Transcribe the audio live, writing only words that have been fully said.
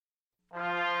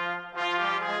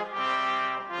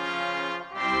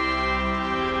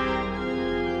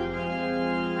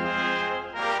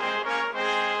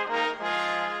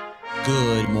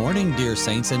Good morning, dear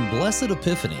saints, and blessed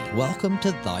Epiphany. Welcome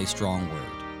to Thy Strong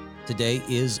Word. Today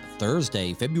is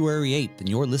Thursday, February 8th, and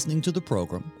you're listening to the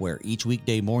program where each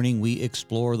weekday morning we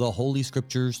explore the Holy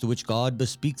Scriptures to which God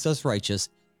bespeaks us righteous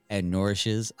and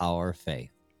nourishes our faith.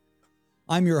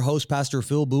 I'm your host, Pastor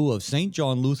Booe of St.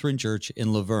 John Lutheran Church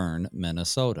in Laverne,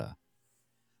 Minnesota.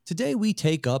 Today we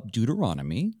take up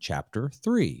Deuteronomy chapter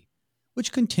 3.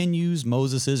 Which continues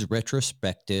Moses'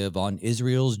 retrospective on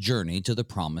Israel's journey to the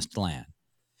Promised Land.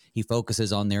 He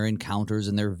focuses on their encounters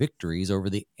and their victories over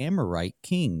the Amorite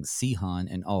kings, Sihon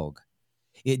and Og.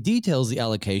 It details the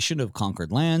allocation of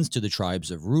conquered lands to the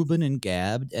tribes of Reuben and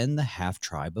Gad and the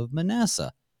half-tribe of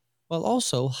Manasseh, while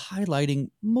also highlighting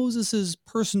Moses'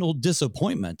 personal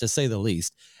disappointment, to say the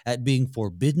least, at being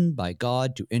forbidden by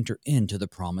God to enter into the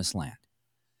Promised Land.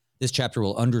 This chapter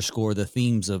will underscore the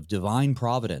themes of divine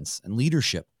providence and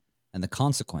leadership and the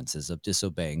consequences of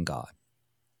disobeying God.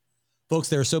 Folks,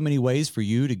 there are so many ways for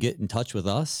you to get in touch with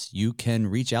us. You can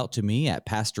reach out to me at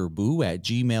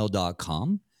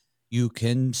pastorboo@gmail.com. You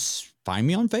can find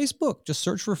me on Facebook. Just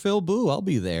search for Phil Boo. I'll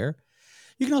be there.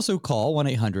 You can also call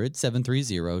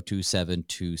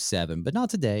 1-800-730-2727, but not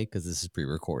today because this is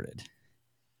pre-recorded.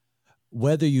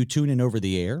 Whether you tune in over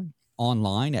the air,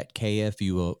 online at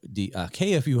kfuo.org.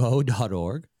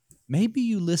 Maybe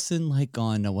you listen like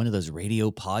on one of those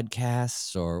radio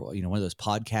podcasts or one of those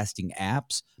podcasting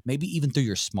apps, maybe even through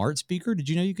your smart speaker. Did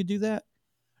you know you could do that?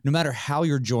 No matter how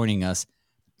you're joining us,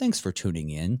 thanks for tuning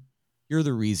in. You're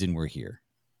the reason we're here.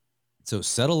 So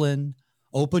settle in,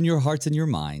 open your hearts and your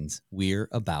minds. We're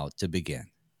about to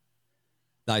begin.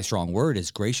 Thy Strong Word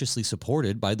is graciously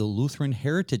supported by the Lutheran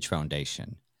Heritage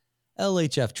Foundation.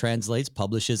 LHF translates,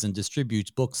 publishes, and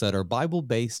distributes books that are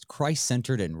Bible-based,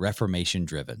 Christ-centered, and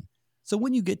Reformation-driven. So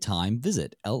when you get time,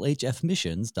 visit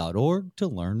lhfmissions.org to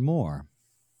learn more.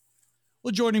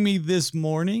 Well, joining me this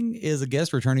morning is a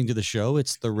guest returning to the show.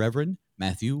 It's the Reverend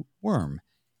Matthew Wurm.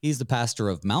 He's the pastor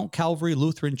of Mount Calvary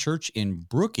Lutheran Church in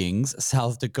Brookings,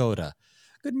 South Dakota.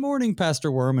 Good morning,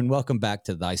 Pastor Wurm, and welcome back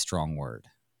to Thy Strong Word.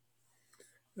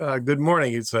 Good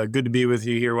morning. It's good to be with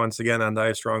you here once again on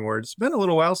Thy Strong Word. It's been a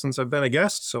little while since I've been a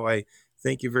guest, so I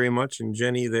thank you very much. And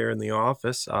Jenny there in the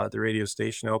office at the radio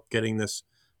station helped getting this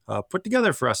put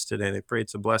together for us today. And I pray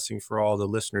it's a blessing for all the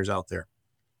listeners out there.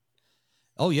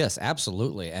 Oh, yes,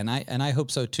 absolutely. And I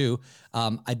hope so, too.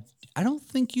 I don't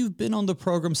think you've been on the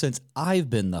program since I've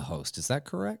been the host. Is that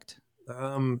correct?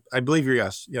 I believe you're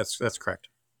yes. Yes, that's correct.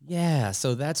 Yeah,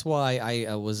 so that's why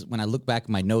when I look back at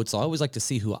my notes, I always like to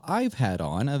see who I've had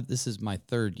on. This is my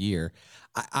third year.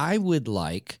 I would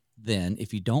like then,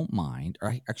 if you don't mind,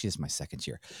 or actually it's my second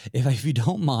year, if you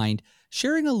don't mind,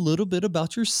 sharing a little bit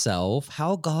about yourself,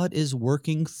 how God is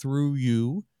working through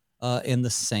you and the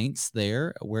saints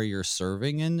there where you're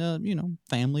serving and,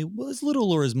 family, well, as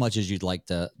little or as much as you'd like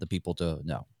the people to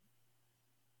know.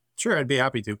 Sure, I'd be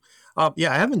happy to. I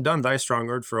haven't done Thy Strong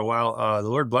Word for a while. The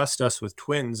Lord blessed us with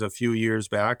twins a few years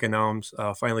back, and now I'm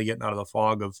finally getting out of the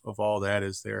fog of all that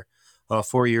as they're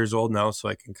 4 years old now, so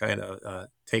I can kind of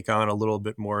take on a little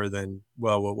bit more than,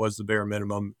 what was the bare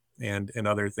minimum and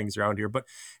other things around here. But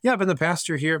yeah, I've been the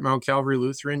pastor here at Mount Calvary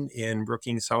Lutheran in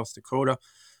Brookings, South Dakota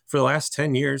for the last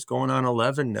 10 years, going on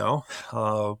 11 now.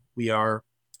 We are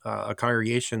a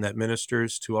congregation that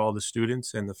ministers to all the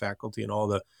students and the faculty and all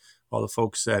the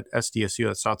folks at SDSU,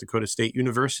 at South Dakota State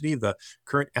University, the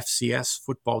current FCS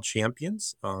football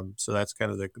champions. So that's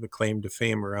kind of the claim to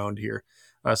fame around here.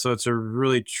 So it's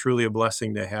really, truly a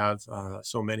blessing to have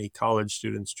so many college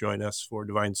students join us for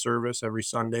divine service every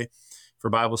Sunday, for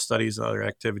Bible studies and other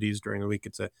activities during the week.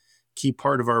 It's a key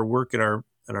part of our work in our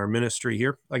ministry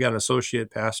here. I got an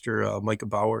associate pastor, Micah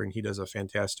Bauer, and he does a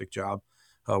fantastic job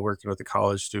working with the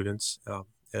college students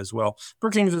as well.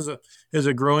 Brookings is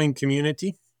a growing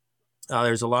community.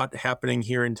 There's a lot happening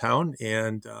here in town,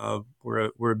 and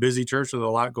we're a busy church with a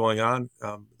lot going on.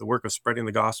 The work of spreading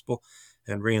the gospel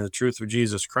and bringing the truth of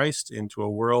Jesus Christ into a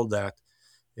world that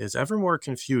is ever more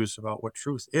confused about what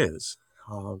truth is.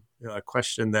 A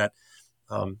question that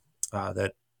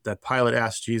Pilate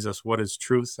asked Jesus, "What is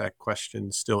truth?" That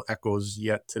question still echoes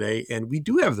yet today, and we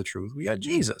do have the truth. We got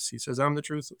Jesus. He says, "I'm the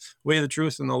truth, way, the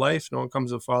truth, and the life. No one comes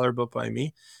to the Father but by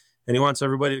me." And he wants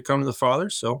everybody to come to the Father,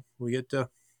 so we get to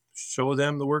show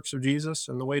them the works of Jesus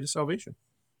and the way to salvation.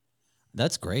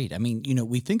 That's great. I mean,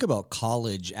 we think about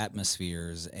college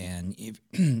atmospheres, and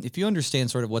if you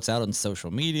understand sort of what's out on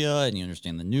social media and you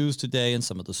understand the news today and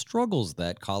some of the struggles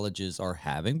that colleges are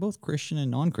having, both Christian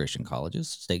and non-Christian colleges,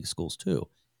 state schools too,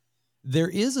 There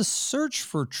is a search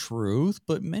for truth,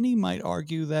 but many might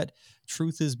argue that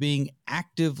truth is being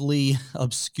actively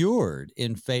obscured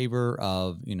in favor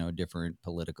of, different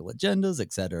political agendas,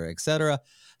 et cetera, et cetera.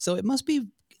 So it must be,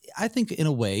 I think, in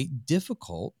a way,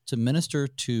 difficult to minister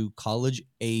to college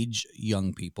age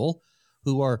young people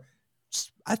who are,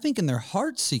 I think, in their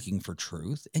hearts seeking for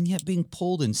truth and yet being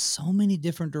pulled in so many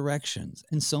different directions,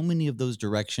 and so many of those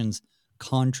directions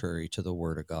contrary to the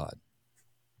Word of God.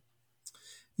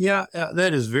 Yeah,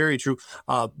 that is very true.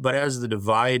 But as the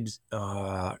divide,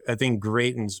 I think,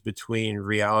 greatens between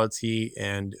reality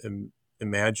and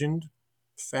imagined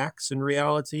facts and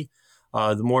reality,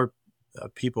 the more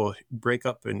people break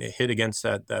up and hit against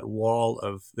that wall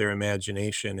of their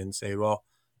imagination and say, well,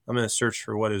 I'm going to search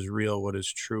for what is real, what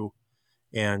is true.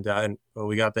 And well,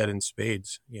 we got that in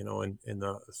spades, in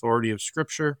the authority of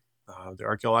Scripture, the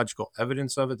archaeological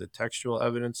evidence of it, the textual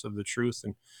evidence of the truth,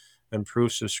 and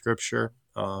proofs of Scripture.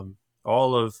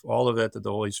 All of that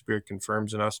the Holy Spirit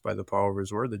confirms in us by the power of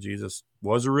His Word, that Jesus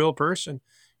was a real person.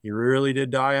 He really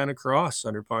did die on a cross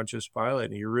under Pontius Pilate,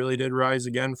 and He really did rise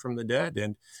again from the dead.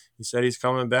 And He said He's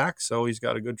coming back, so He's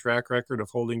got a good track record of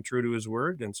holding true to His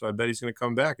Word. And so I bet He's going to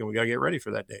come back, and we got to get ready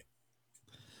for that day.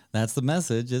 That's the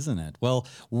message, isn't it? Well,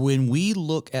 when we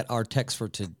look at our text for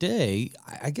today,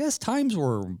 I guess times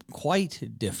were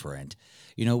quite different.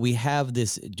 We have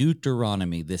this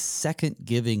Deuteronomy, this second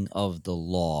giving of the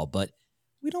law, but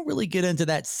we don't really get into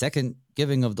that second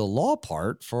giving of the law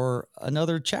part for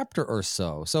another chapter or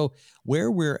so. So where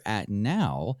we're at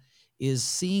now is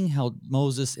seeing how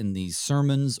Moses, in these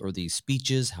sermons or these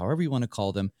speeches, however you want to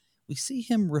call them, we see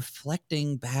him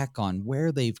reflecting back on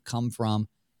where they've come from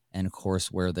and, of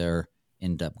course, where they're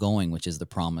end up going, which is the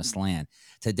promised land.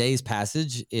 Today's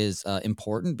passage is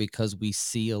important because we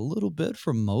see a little bit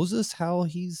from Moses how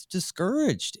he's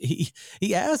discouraged.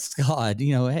 He asks God,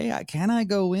 hey, can I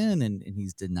go in? And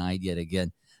he's denied yet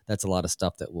again. That's a lot of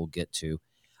stuff that we'll get to.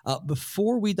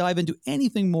 Before we dive into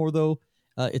anything more, though,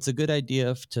 it's a good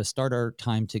idea to start our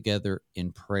time together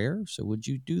in prayer. So would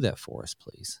you do that for us,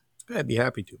 please? I'd be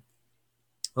happy to.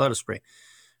 Let us pray.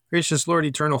 Gracious Lord,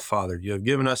 eternal Father, you have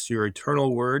given us your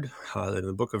eternal word that in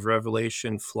the book of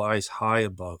Revelation flies high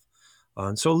above.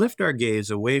 And so lift our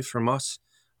gaze away from us,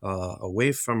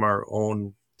 away from our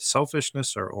own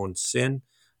selfishness, our own sin,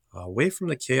 away from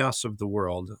the chaos of the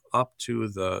world, up to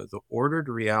the ordered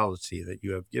reality that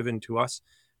you have given to us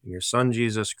in your Son,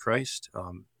 Jesus Christ,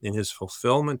 in His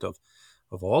fulfillment of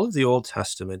all of the Old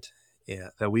Testament,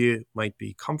 that we might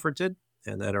be comforted,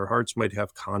 and that our hearts might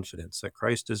have confidence that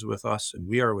Christ is with us and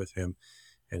we are with Him,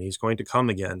 and He's going to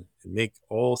come again and make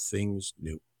all things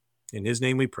new. In His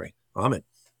name we pray. Amen.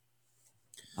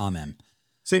 Amen.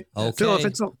 See, okay. Phil,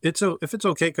 if it's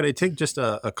okay, could I take just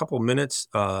a couple minutes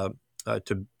to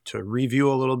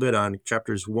review a little bit on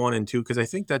chapters 1 and 2? Because I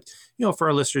think that, for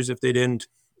our listeners, if they didn't,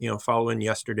 follow in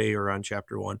yesterday or on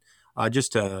chapter 1,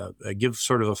 just to give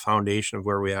sort of a foundation of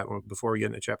where we're at before we get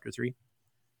into chapter 3.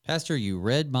 Pastor, you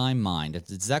read my mind.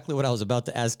 It's exactly what I was about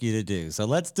to ask you to do. So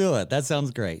let's do it. That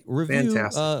sounds great. Review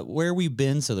where we've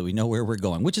been so that we know where we're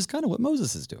going, which is kind of what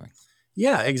Moses is doing.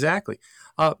 Yeah, exactly.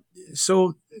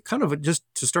 So kind of just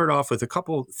to start off with a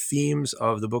couple themes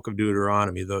of the book of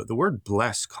Deuteronomy, the word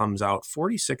bless comes out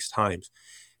 46 times.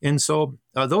 And so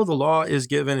though the law is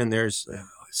given and there's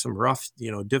some rough,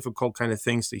 difficult kind of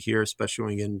things to hear, especially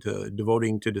when you get into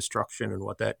devoting to destruction and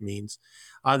what that means,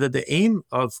 that the aim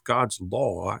of God's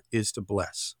law is to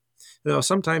bless.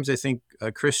 Sometimes I think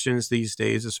Christians these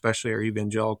days, especially our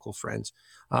evangelical friends,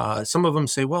 some of them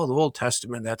say, well, the Old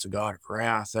Testament, that's a God of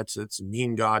wrath. That's a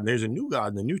mean God. And there's a new God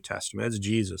in the New Testament. That's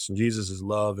Jesus. And Jesus is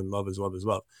love, and love is love is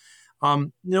love.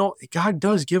 God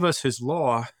does give us His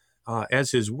law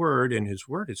as His word, and His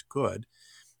word is good.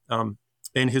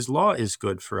 And His law is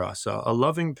good for us. A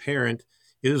loving parent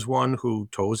is one who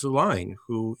toes the line,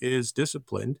 who is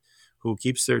disciplined, who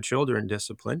keeps their children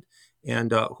disciplined,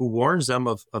 and who warns them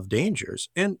of dangers,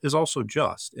 and is also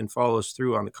just and follows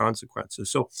through on the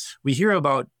consequences. So we hear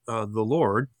about the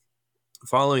Lord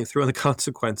following through on the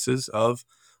consequences of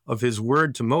His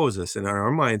word to Moses. And in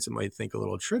our minds, it might think a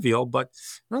little trivial, but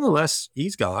nonetheless,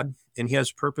 He's God, and He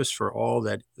has purpose for all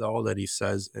that He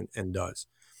says and does.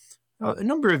 A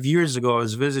number of years ago, I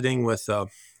was visiting with a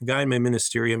guy in my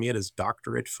ministerium. He had his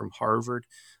doctorate from Harvard.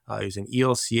 He's an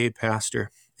ELCA pastor.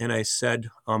 And I said,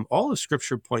 all of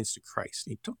Scripture points to Christ.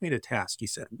 And he took me to task. He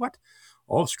said, what?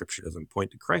 All of Scripture doesn't point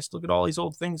to Christ. Look at all these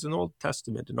old things in the Old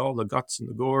Testament and all the guts and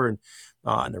the gore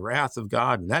and the wrath of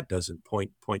God. And that doesn't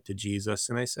point to Jesus.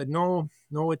 And I said, no,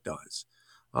 it does.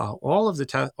 All of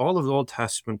the Old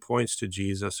Testament points to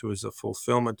Jesus, who is the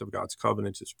fulfillment of God's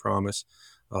covenant, His promise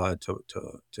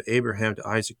to Abraham, to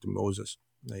Isaac, to Moses,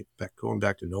 going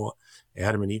back to Noah,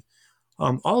 Adam, and Eve.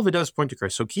 All of it does point to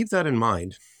Christ. So keep that in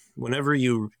mind whenever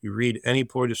you read any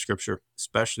point of Scripture,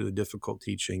 especially the difficult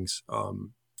teachings,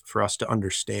 for us to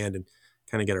understand and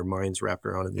kind of get our minds wrapped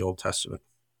around in the Old Testament.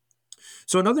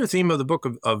 So another theme of the book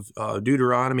of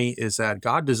Deuteronomy is that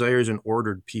God desires an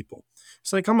ordered people.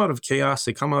 So they come out of chaos.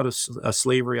 They come out of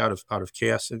slavery, out of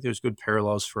chaos. I think there's good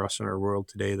parallels for us in our world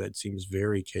today that seems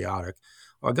very chaotic.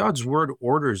 God's word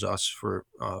orders us for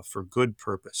good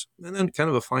purpose. And then kind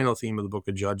of a final theme of the book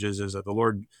of Judges is that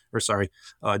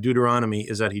Deuteronomy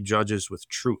is that he judges with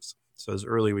truth. So as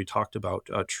earlier we talked about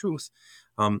truth,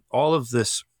 all of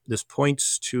this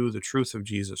points to the truth of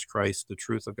Jesus Christ, the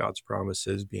truth of God's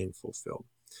promises being fulfilled.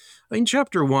 In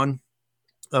chapter 1,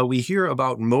 we hear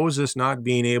about Moses not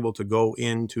being able to go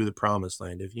into the promised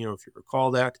land. If you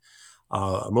recall that,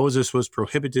 Moses was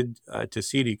prohibited to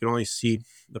see it. He could only see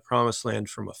the promised land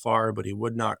from afar, but he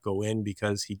would not go in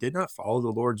because he did not follow the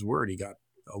Lord's word. He got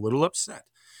a little upset.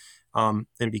 And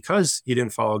because he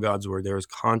didn't follow God's word, there was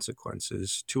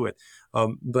consequences to it.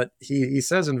 But he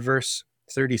says in verse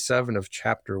 37 of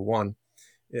chapter 1,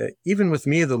 even with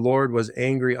me, the Lord was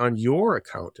angry on your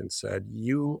account and said,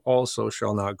 you also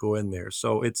shall not go in there.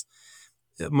 So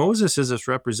Moses is this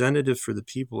representative for the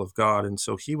people of God. And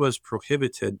so he was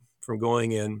prohibited from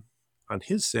going in on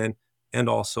his sin and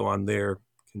also on their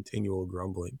continual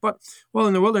grumbling. But,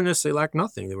 in the wilderness, they lacked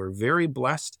nothing. They were very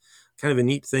blessed. Kind of a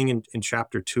neat thing in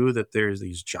chapter 2 that there's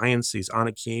these giants, these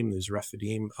Anakim, these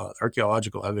Rephidim.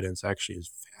 Archaeological evidence actually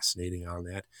is fascinating on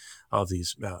that, of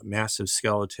these massive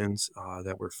skeletons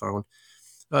that were found.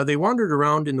 They wandered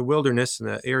around in the wilderness in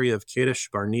the area of Kadesh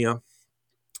Barnea,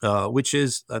 which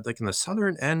is like in the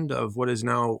southern end of what is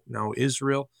now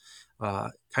Israel,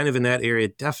 kind of in that area,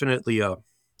 definitely a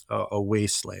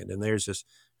wasteland. And there's this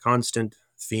constant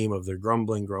theme of their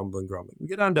grumbling. We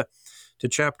get on to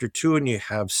chapter 2, and you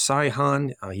have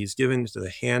Sihon. He's given to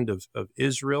the hand of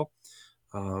Israel,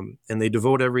 and they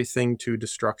devote everything to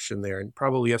destruction there. And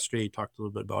probably yesterday you talked a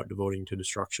little bit about devoting to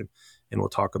destruction, and we'll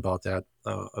talk about that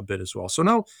a bit as well. So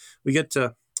now we get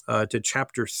to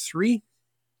chapter 3,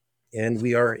 and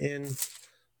we are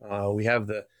we have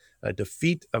the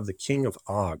defeat of the king of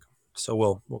Og. So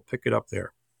we'll pick it up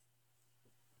there.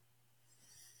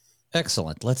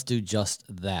 Excellent. Let's do just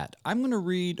that. I'm going to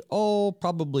read,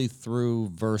 probably through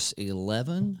verse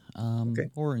 11, Okay.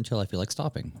 or until I feel like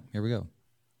stopping. Here we go.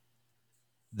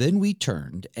 Then we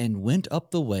turned and went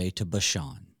up the way to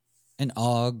Bashan. And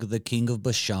Og, the king of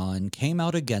Bashan, came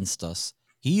out against us,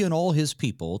 he and all his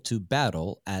people, to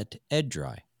battle at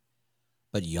Edrei.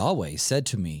 But Yahweh said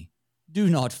to me, do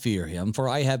not fear him, for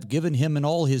I have given him and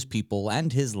all his people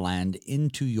and his land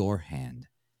into your hand.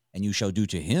 And you shall do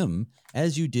to him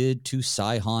as you did to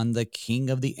Sihon, the king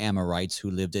of the Amorites, who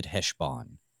lived at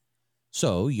Heshbon.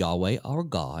 So Yahweh our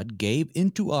God gave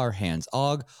into our hands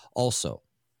Og also,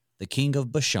 the king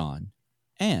of Bashan,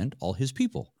 and all his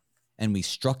people. And we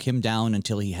struck him down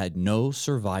until he had no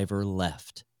survivor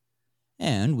left.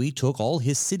 And we took all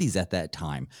his cities at that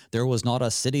time. There was not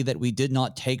a city that we did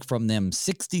not take from them,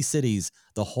 60 cities,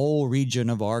 the whole region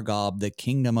of Argob, the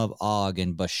kingdom of Og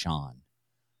and Bashan.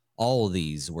 All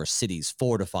these were cities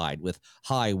fortified with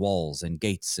high walls and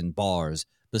gates and bars,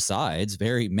 besides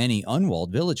very many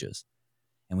unwalled villages.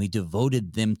 And we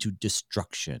devoted them to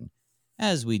destruction,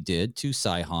 as we did to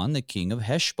Sihon, the king of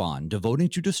Heshbon, devoting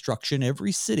to destruction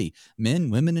every city,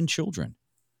 men, women, and children.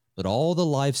 But all the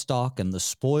livestock and the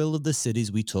spoil of the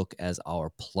cities we took as our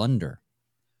plunder.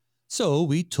 So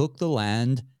we took the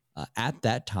land at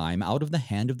that time out of the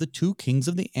hand of the 2 kings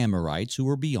of the Amorites who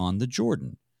were beyond the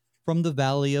Jordan, from the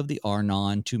valley of the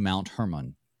Arnon to Mount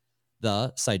Hermon.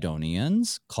 The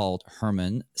Sidonians called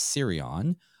Hermon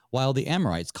Sirion, while the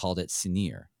Amorites called it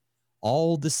Sinir.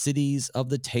 All the cities of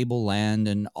the tableland,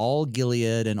 and all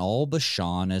Gilead, and all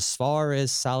Bashan, as far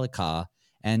as Salikah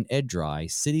and Edrei,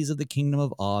 cities of the kingdom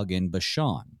of Og and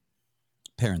Bashan.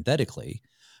 Parenthetically,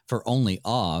 for only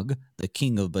Og, the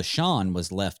king of Bashan,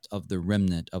 was left of the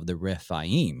remnant of the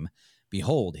Rephaim.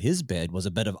 Behold, his bed was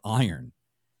a bed of iron.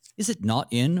 Is it not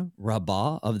in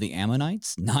Rabbah of the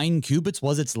Ammonites? 9 cubits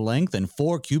was its length, and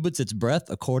 4 cubits its breadth,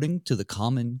 according to the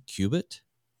common cubit?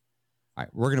 All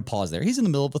right, we're going to pause there. He's in the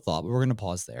middle of a thought, but we're going to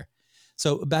pause there.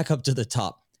 So back up to the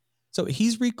top. So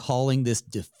he's recalling this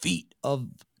defeat of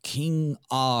King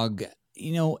Og,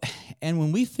 and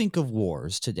when we think of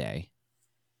wars today,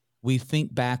 we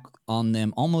think back on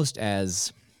them almost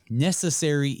as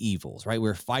necessary evils, right?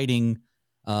 We're fighting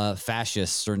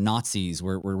fascists or Nazis.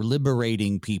 We're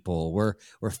liberating people.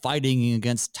 We're fighting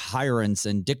against tyrants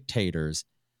and dictators.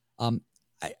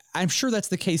 I'm sure that's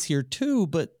the case here too,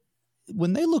 but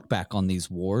when they look back on these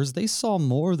wars, they saw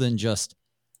more than just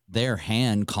their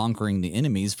hand conquering the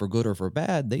enemies for good or for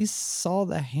bad. They saw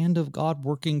the hand of God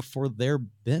working for their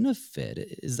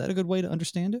benefit. Is that a good way to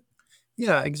understand it?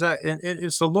 Yeah, exactly. And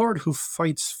it's the Lord who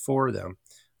fights for them.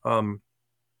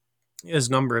 There's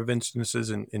a number of instances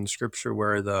in Scripture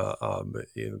where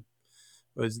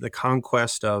was the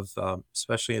conquest of,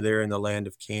 especially there in the land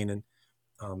of Canaan,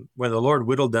 where the Lord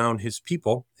whittled down his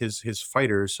people, his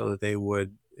fighters, so that it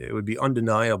would be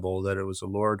undeniable that it was the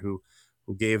Lord who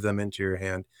gave them into your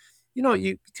hand.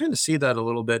 You kind of see that a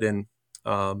little bit in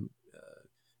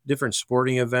different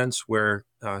sporting events where,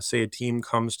 say, a team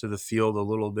comes to the field a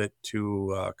little bit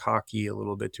too cocky, a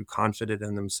little bit too confident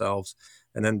in themselves,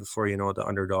 and then before you know it, the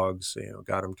underdogs,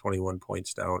 got them 21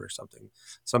 points down or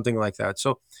something like that.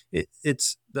 So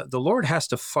it's the Lord has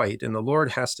to fight, and the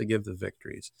Lord has to give the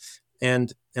victories,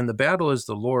 and the battle is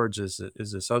the Lord's is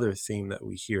this other theme that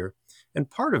we hear, and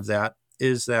part of that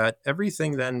is that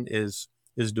everything then is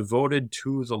devoted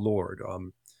to the Lord.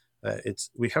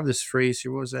 We have this phrase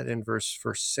here. What was that in verse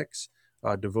 6?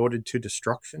 Devoted to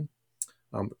destruction.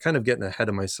 Kind of getting ahead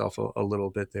of myself a little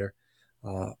bit there.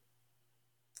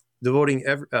 Devoting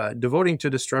to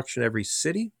destruction every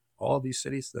city, all of these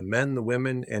cities, the men, the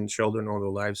women, and children, all the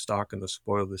livestock, and the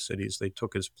spoil of the cities they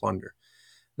took as plunder.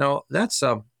 Now that's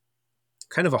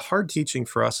kind of a hard teaching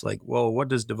for us. Like, well, what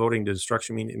does devoting to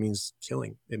destruction mean? It means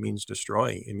killing. It means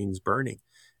destroying. It means burning.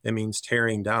 It means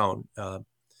tearing down.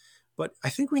 But I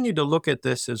think we need to look at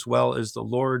this as well as the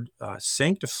Lord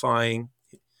sanctifying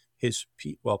his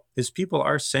people. His people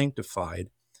are sanctified,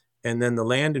 and then the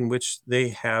land in which they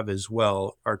have as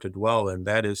well are to dwell in.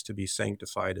 That is to be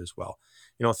sanctified as well.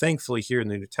 Thankfully here in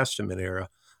the New Testament era,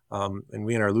 and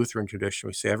we in our Lutheran tradition,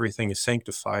 we say everything is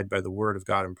sanctified by the word of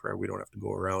God and prayer. We don't have to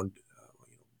go around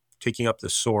taking up the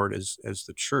sword as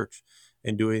the church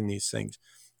and doing these things.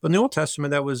 But in the Old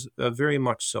Testament, that was very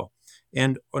much so.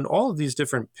 And on all of these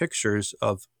different pictures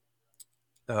of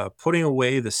putting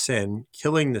away the sin,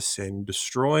 killing the sin,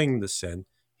 destroying the sin,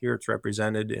 here it's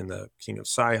represented in the king of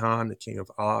Sihon, the king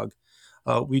of Og.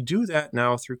 We do that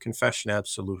now through confession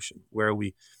absolution, where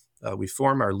we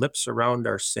form our lips around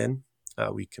our sin,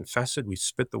 we confess it, we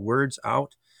spit the words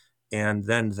out, and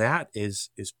then that is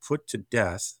put to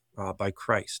death by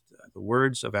Christ. The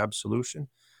words of absolution,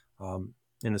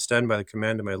 in the stead by the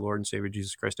command of my Lord and Savior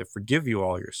Jesus Christ, I forgive you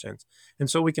all your sins. And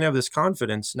so we can have this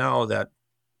confidence now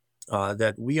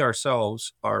that we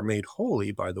ourselves are made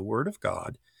holy by the word of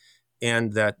God,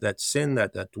 and that sin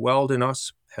that dwelled in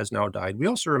us has now died. We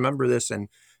also remember this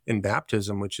in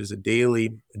baptism, which is a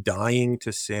daily dying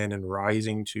to sin and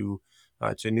rising to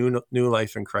new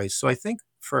life in Christ. So I think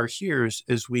for our hearers,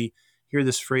 as we hear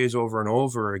this phrase over and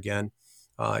over again,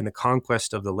 in the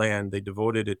conquest of the land, they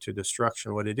devoted it to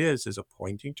destruction. What it is a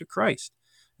pointing to Christ.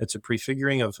 It's a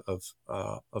prefiguring of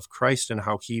Christ and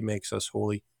how he makes us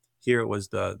holy. Here it was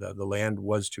the land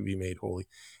was to be made holy.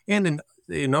 And in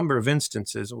a number of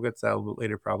instances, we'll get to that a little bit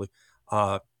later probably,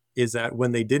 is that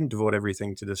when they didn't devote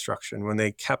everything to destruction, when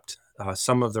they kept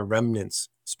some of the remnants,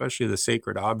 especially the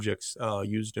sacred objects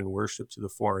used in worship to the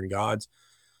foreign gods,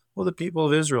 well, the people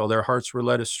of Israel, their hearts were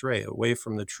led astray, away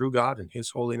from the true God and his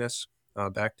holiness,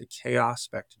 back to chaos,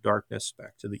 back to darkness,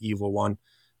 back to the evil one,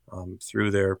 through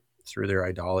their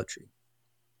idolatry.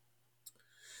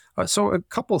 So a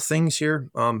couple things here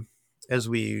as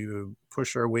we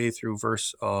push our way through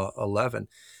verse 11.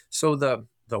 So the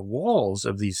walls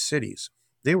of these cities,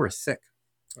 they were thick.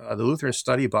 The Lutheran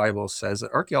Study Bible says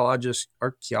that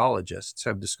archaeologists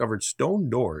have discovered stone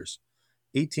doors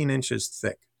 18 inches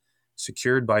thick,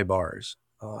 secured by bars.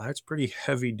 That's pretty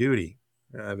heavy duty,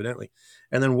 evidently.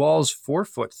 And then walls 4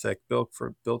 foot thick, built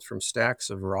from stacks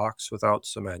of rocks without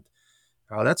cement.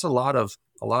 That's a lot of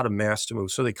mass to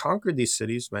move. So they conquered these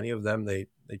cities. Many of them they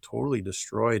totally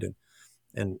destroyed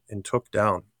and took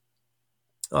down.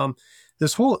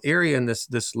 This whole area in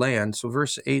this land. So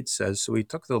verse 8 says, so he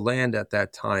took the land at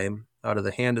that time out of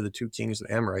the hand of the 2 kings of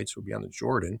the Amorites who were beyond the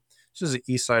Jordan. This is the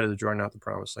east side of the Jordan, not the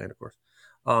Promised Land, of course.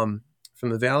 From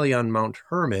the valley on Mount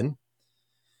Hermon,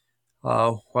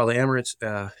 while the Amorites,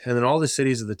 and then all the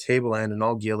cities of the tableland and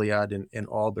all Gilead and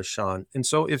all Bashan. And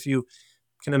so if you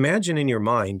can imagine in your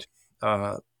mind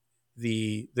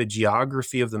the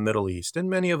geography of the Middle East, and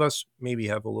many of us maybe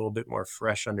have a little bit more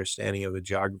fresh understanding of the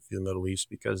geography of the Middle East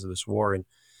because of this war in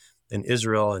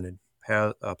Israel and in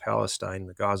Palestine,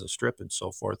 the Gaza Strip, and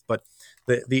so forth. But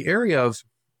the area of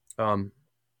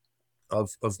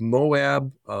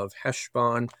Moab, of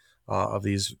Heshbon, of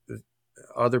these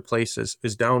other places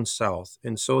is down south.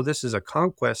 And so this is a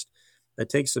conquest that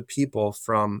takes the people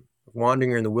from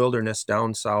wandering in the wilderness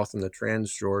down south in the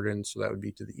Transjordan, so that would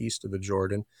be to the east of the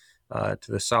Jordan,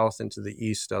 to the south and to the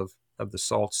east of the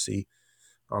Salt Sea,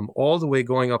 all the way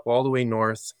going up all the way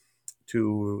north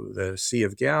to the Sea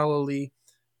of Galilee,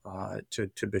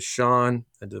 to Bashan,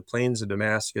 and to the plains of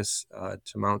Damascus,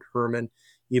 to Mount Hermon,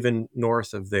 even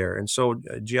north of there. And so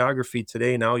geography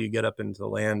today, now you get up into the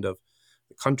land of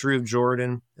the country of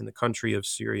Jordan and the country of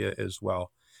Syria as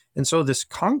well. And so this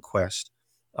conquest,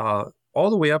 all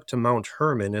the way up to Mount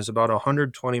Hermon, is about a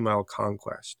 120-mile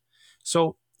conquest.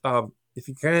 So if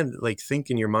you kind of like think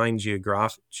in your mind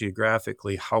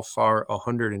geographically how far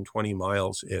 120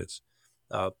 miles is,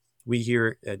 we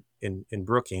here in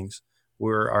Brookings,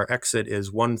 where our exit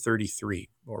is 133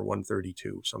 or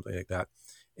 132, something like that.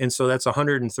 And so that's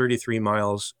 133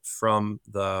 miles from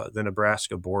the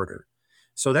Nebraska border.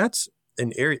 So that's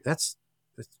an area that's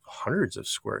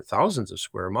thousands of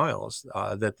square miles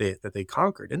that they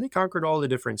conquered, and they conquered all the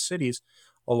different cities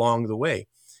along the way.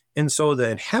 And so the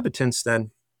inhabitants then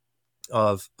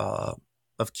of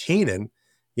Canaan,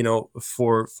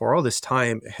 for all this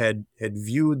time had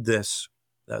viewed this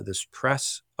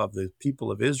press of the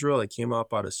people of Israel that came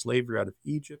up out of slavery out of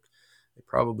Egypt. They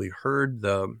probably heard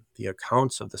the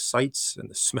accounts of the sights and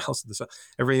the smells of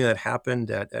everything that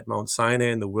happened at Mount Sinai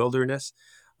in the wilderness.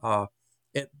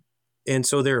 And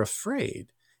so they're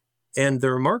afraid. And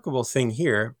the remarkable thing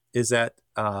here is that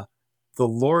the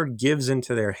Lord gives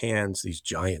into their hands these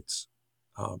giants.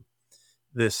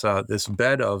 This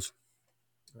bed of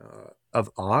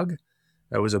Og,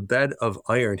 that was a bed of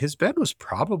iron. His bed was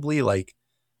probably like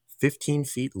 15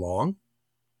 feet long.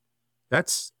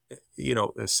 That's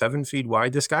 7 feet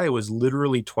wide. This guy was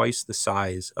literally twice the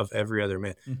size of every other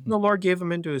man. Mm-hmm. And the Lord gave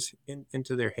him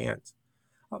into their hands.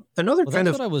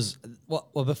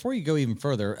 Well, before you go even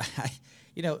further,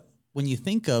 when you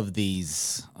think of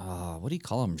these, what do you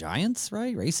call them? Giants,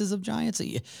 right? Races of giants.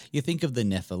 You think of the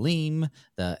Nephilim,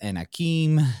 the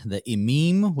Anakim, the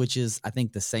Emim, which is, I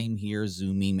think, the same here,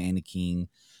 Zumim, Anakim.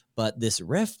 But this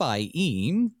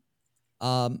Rephaim,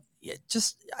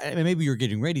 maybe you're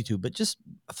getting ready to, but just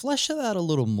flesh it out a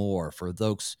little more for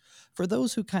those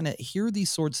who kind of hear these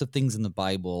sorts of things in the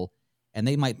Bible, and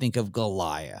they might think of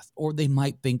Goliath, or they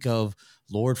might think of,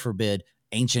 Lord forbid,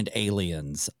 ancient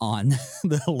aliens on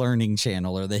the Learning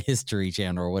Channel or the History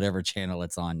Channel or whatever channel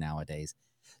it's on nowadays.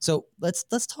 So let's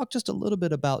talk just a little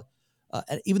bit about,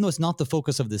 even though it's not the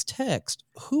focus of this text,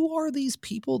 who are these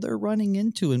people they're running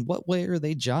into, and what way are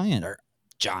they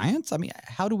giants? I mean,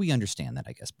 how do we understand that,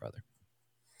 I guess, brother?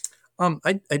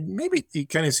 I maybe you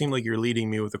kind of seem like you're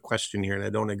leading me with a question here, and I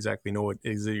don't exactly know what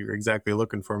is it you're exactly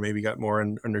looking for. Maybe got more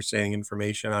understanding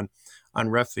information on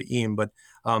Rephaim, but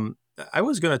I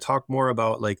was going to talk more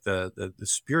about like the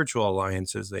spiritual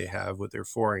alliances they have with their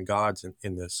foreign gods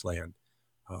in this land.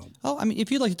 I mean, if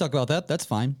you'd like to talk about that, that's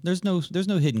fine. There's no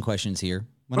hidden questions here.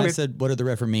 When I said what are the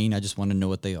Rephaim, I just want to know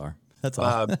what they are. That's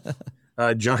all.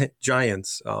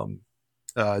 Giants.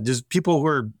 Just people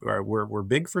who were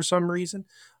big for some reason.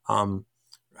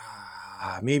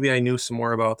 Maybe I knew some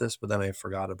more about this, but then I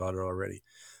forgot about it already.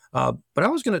 But I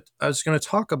was gonna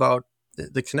talk about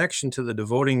the connection to the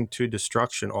devoting to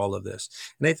destruction, all of this,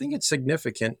 and I think it's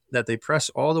significant that they press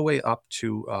all the way up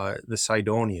to the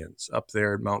Sidonians up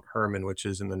there at Mount Hermon, which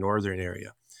is in the northern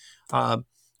area.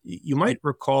 You might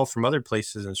recall from other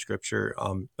places in Scripture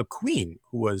a queen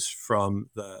who was from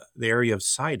the area of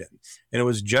Sidon, and it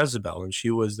was Jezebel, and she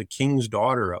was the king's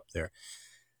daughter up there.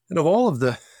 And of all of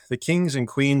the kings and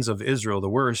queens of Israel, the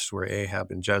worst were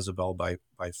Ahab and Jezebel by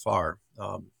far.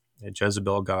 And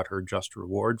Jezebel got her just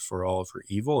reward for all of her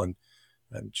evil, and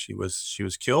she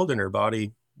was killed, and her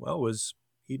body, was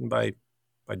eaten by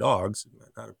dogs.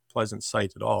 Not a pleasant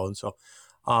sight at all. And so,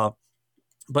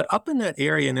 but up in that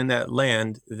area and in that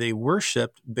land, they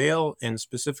worshipped Baal and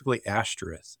specifically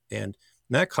Ashtoreth, and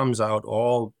that comes out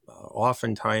all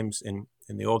oftentimes in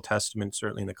the Old Testament,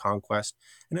 certainly in the conquest.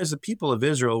 And as the people of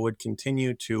Israel would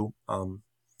continue to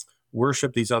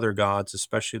worship these other gods,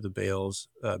 especially the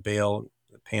Baal,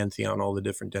 the pantheon, all the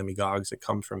different demigods that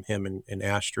come from him, and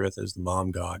Ashtoreth as the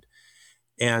mom god.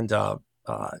 And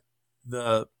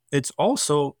it's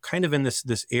also kind of in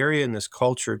this area, in this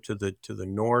culture to the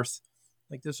north.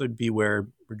 Like this would be where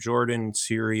Jordan,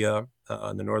 Syria,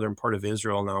 and the northern part of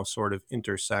Israel now sort of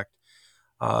intersect.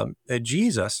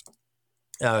 Jesus,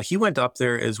 he went up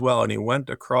there as well, and he went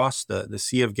across the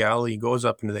Sea of Galilee, goes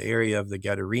up into the area of the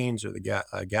Gadarenes or the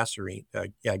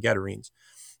Gadarenes,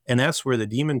 and that's where the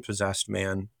demon-possessed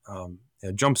man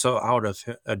jumps out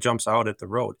at the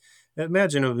road.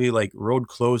 Imagine it would be like road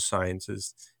closed signs.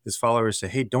 His followers say,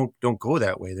 "Hey, don't go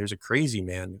that way. There's a crazy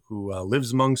man who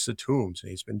lives amongst the tombs, and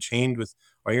he's been chained with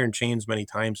iron chains many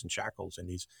times and shackles, and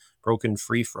he's broken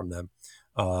free from them."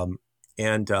 Um,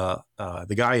 and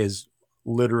the guy is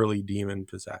literally demon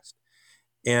possessed,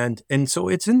 and so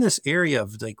it's in this area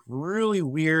of like really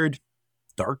weird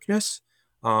darkness,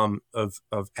 of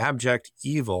abject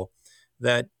evil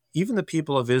that even the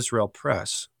people of Israel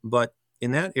press, but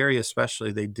in that area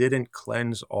especially, they didn't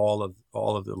cleanse all of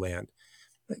the land.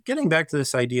 Getting back to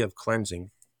this idea of cleansing,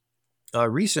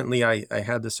 recently I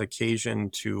had this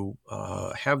occasion to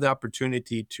have the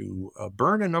opportunity to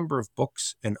burn a number of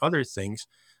books and other things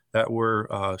that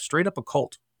were straight up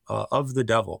occult, of the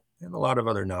devil, and a lot of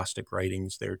other Gnostic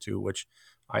writings there too, which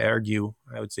I argue,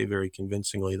 I would say very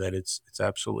convincingly, that it's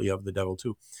absolutely of the devil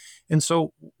too. And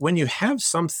so when you have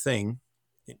something,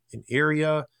 an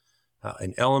area,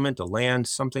 an element, a land,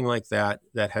 something like that,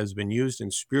 that has been used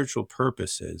in spiritual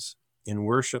purposes in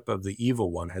worship of the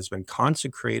evil one, has been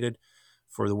consecrated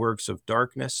for the works of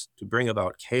darkness, to bring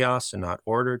about chaos and not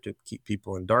order, to keep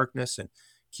people in darkness and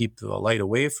keep the light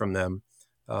away from them.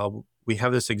 We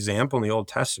have this example in the Old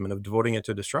Testament of devoting it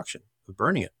to destruction, of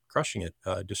burning it, crushing it,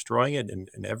 destroying it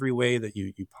in every way that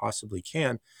you possibly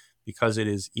can, because it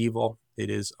is evil, it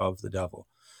is of the devil.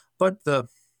 But the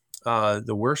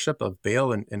worship of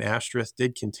Baal and Ashtoreth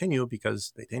did continue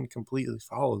because they didn't completely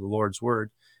follow the Lord's word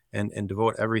and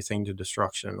devote everything to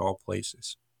destruction in all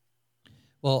places.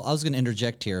 Well, I was going to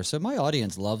interject here. So my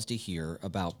audience loves to hear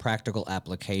about practical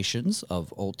applications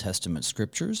of Old Testament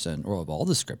scriptures or of all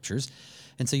the scriptures.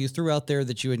 And so you threw out there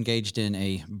that you engaged in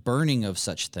a burning of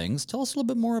such things. Tell us a little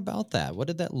bit more about that. What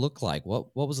did that look like?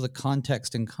 What was the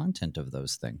context and content of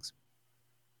those things?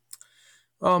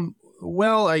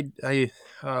 Well, I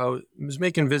was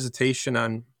making visitation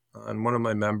on one of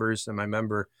my members, and my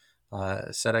member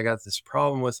said, "I got this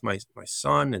problem with my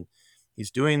son, and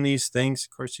he's doing these things."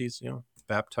 Of course, he's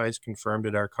baptized, confirmed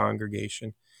at our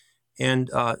congregation, and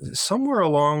somewhere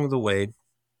along the way,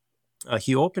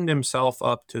 he opened himself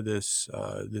up to this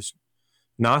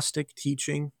Gnostic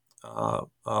teaching of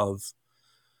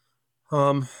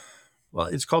well,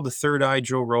 it's called the third eye.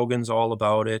 Joe Rogan's all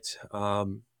about it.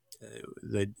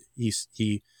 That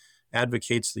he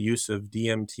advocates the use of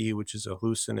DMT, which is a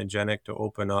hallucinogenic, to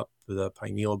open up the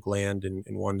pineal gland in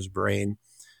one's brain,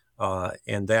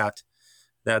 and that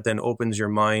then opens your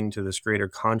mind to this greater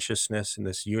consciousness and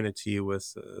this unity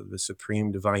with the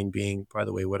supreme divine being. By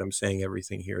the way, what I'm saying,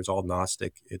 everything here is all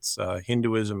Gnostic. It's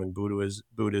Hinduism and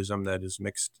Buddhism that is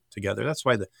mixed together. That's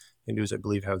why the Hindus, I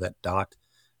believe, have that dot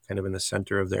kind of in the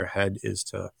center of their head, is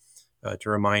to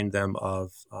remind them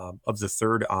of the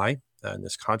third eye and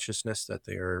this consciousness that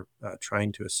they are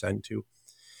trying to ascend to.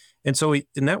 And so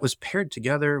and that was paired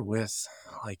together with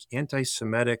like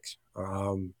anti-Semitic,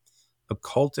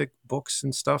 occultic books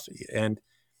and stuff. And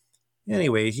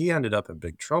anyway, he ended up in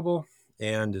big trouble,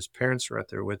 and his parents were at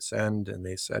their wits' end, and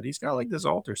they said, he's got like this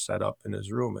altar set up in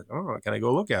his room. And, oh, can I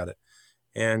go look at it?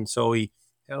 And so he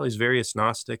had all these various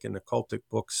Gnostic and occultic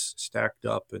books stacked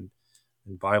up, and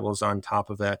Bibles on top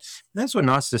of that. And that's what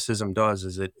Gnosticism does,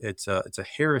 is it's a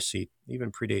heresy,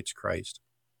 even predates Christ.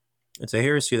 It's a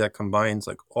heresy that combines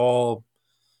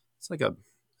it's like a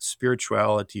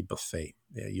spirituality buffet.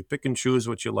 Yeah, you pick and choose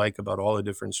what you like about all the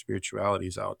different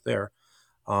spiritualities out there,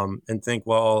 and think,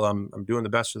 well, I'm doing the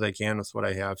best that I can with what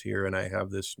I have here, and I have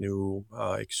this new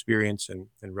experience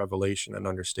and revelation and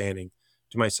understanding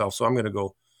to myself, so I'm going to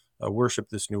go worship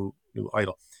this new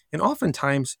idol. And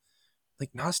oftentimes,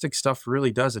 like, Gnostic stuff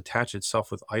really does attach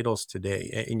itself with idols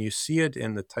today, and you see it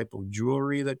in the type of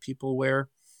jewelry that people wear.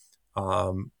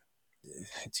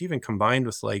 It's even combined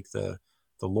with like the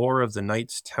lore of the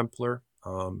Knights Templar,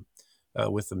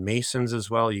 with the Masons as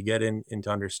well. You get into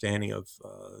understanding of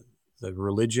the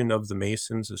religion of the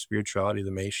Masons, the spirituality of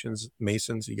the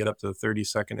Masons. You get up to the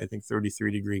 32nd, I think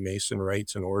 33-degree Mason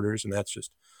rites and orders, and that's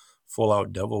just full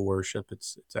out devil worship.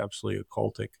 It's absolutely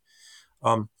occultic.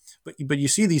 But you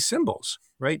see these symbols,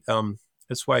 right?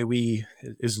 That's why we,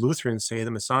 as Lutherans, say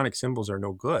the Masonic symbols are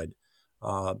no good,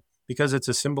 because it's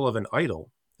a symbol of an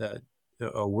idol. That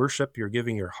a worship, you're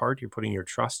giving your heart, you're putting your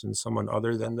trust in someone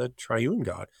other than the triune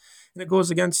God, and it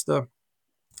goes against the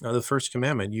first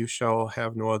commandment: "You shall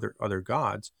have no other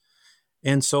gods."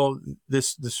 And so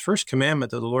this first commandment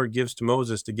that the Lord gives to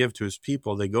Moses to give to his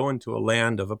people, they go into a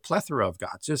land of a plethora of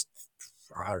gods, just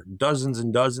dozens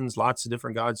and dozens, lots of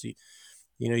different gods.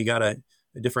 You got a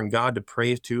different god to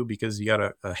pray to because you got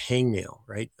a hangnail,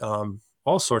 right?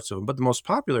 All sorts of them. But the most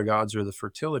popular gods are the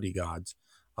fertility gods,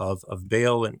 of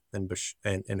Baal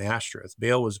and Ashtoreth.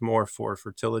 Baal was more for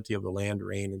fertility of the land,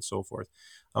 rain, and so forth.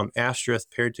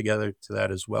 Ashtoreth paired together to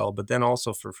that as well, but then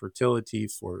also for fertility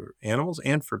for animals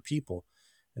and for people.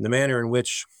 And the manner in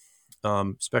which,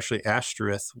 especially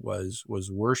Ashtoreth was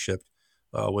worshipped,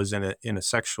 was in a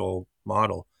sexual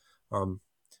model.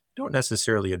 Don't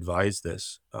necessarily advise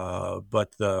this,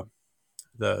 but the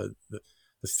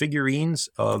figurines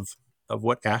of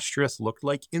what Ashtoreth looked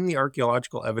like in the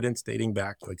archaeological evidence dating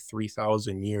back like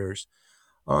 3,000 years,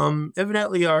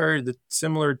 evidently are the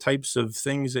similar types of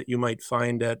things that you might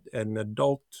find at an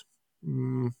adult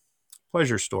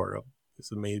pleasure store.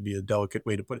 This may be a delicate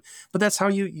way to put it, but that's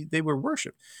how they were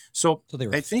worshipped. So they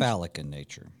were phallic in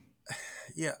nature.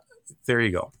 Yeah, there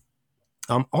you go.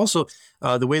 Also,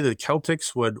 the way the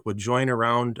Celtics would join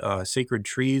around sacred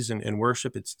trees and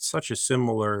worship, it's such a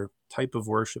similar type of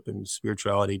worship and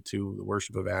spirituality to the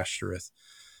worship of Ashtoreth,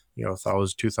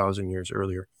 2,000 years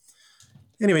earlier.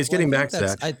 Anyways, getting back to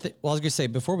that. I was going to say,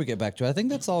 before we get back to it, I think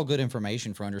that's all good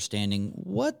information for understanding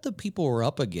what the people were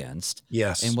up against.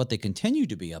 Yes. And what they continue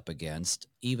to be up against,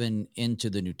 even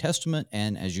into the New Testament.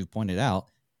 And as you pointed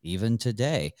out, even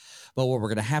today. But what we're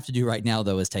going to have to do right now,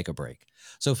 though, is take a break.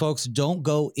 So, folks, don't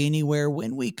go anywhere.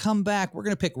 When we come back, we're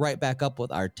going to pick right back up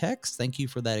with our text. Thank you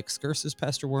for that excursus,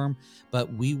 Pastor Wurm.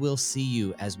 But we will see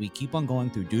you as we keep on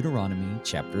going through Deuteronomy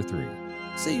chapter 3.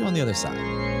 See you on the other side.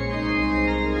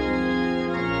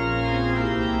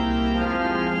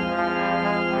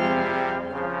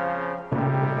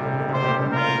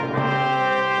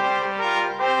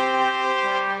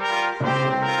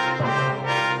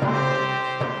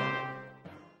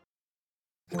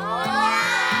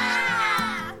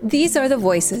 These are the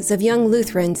voices of young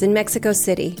Lutherans in Mexico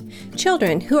City,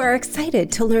 children who are excited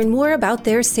to learn more about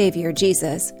their Savior,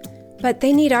 Jesus. But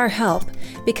they need our help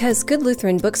because good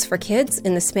Lutheran books for kids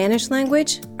in the Spanish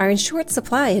language are in short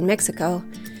supply in Mexico.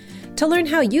 To learn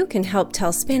how you can help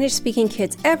tell Spanish-speaking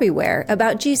kids everywhere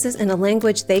about Jesus in a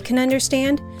language they can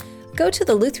understand, go to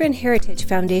the Lutheran Heritage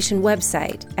Foundation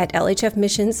website at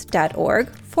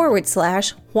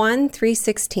lhfmissions.org/Juan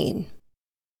 316.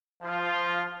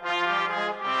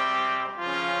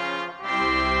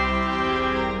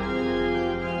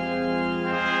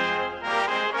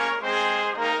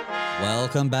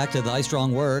 Welcome back to Thy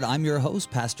Strong Word. I'm your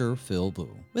host, Pastor Phil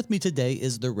Booe. With me today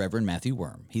is the Reverend Matthew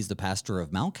Wurm. He's the pastor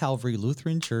of Mount Calvary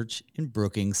Lutheran Church in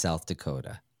Brookings, South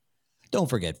Dakota. Don't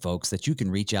forget, folks, that you can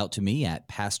reach out to me at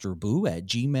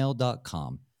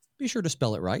pastorboo@gmail.com. Be sure to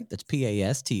spell it right. That's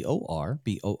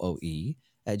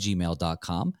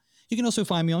PASTORBOOE@gmail.com. You can also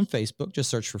find me on Facebook. Just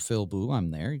search for Phil Booe.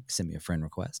 I'm there. You can send me a friend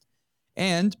request.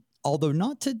 And although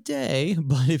not today,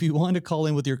 but if you want to call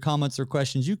in with your comments or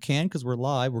questions, you can, because we're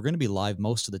live. We're going to be live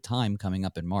most of the time coming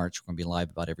up in March. We're going to be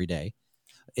live about every day.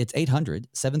 It's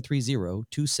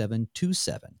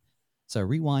 800-730-2727. So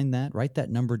rewind that, write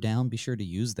that number down. Be sure to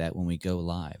use that when we go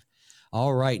live.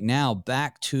 All right, now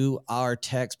back to our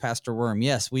text, Pastor Wurm.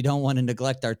 Yes, we don't want to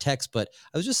neglect our text, but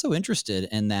I was just so interested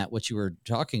in that, what you were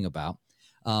talking about.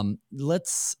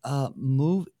 Let's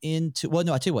move into, well,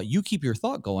 no, I tell you what, you keep your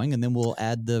thought going and then we'll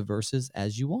add the verses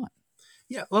as you want.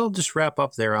 Yeah, well, I'll just wrap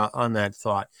up there on that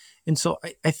thought. And so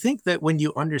I think that when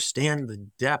you understand the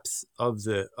depth of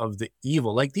the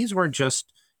evil, like these weren't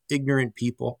just ignorant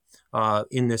people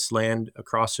in this land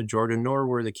across the Jordan, nor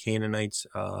were the Canaanites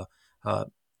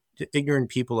ignorant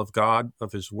people of God,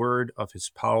 of his word, of his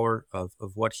power, of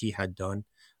what he had done.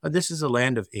 This is a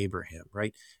land of Abraham,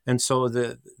 right? And so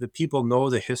the people know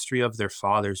the history of their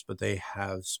fathers, but they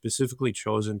have specifically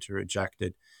chosen to reject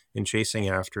it in chasing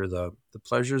after the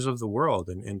pleasures of the world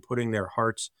and putting their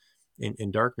hearts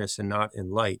in darkness and not in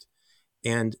light.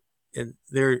 And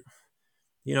they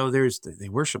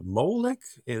worship Molech,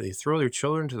 they throw their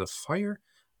children to the fire.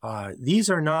 These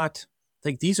are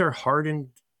hardened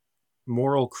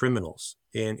moral criminals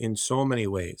in so many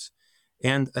ways.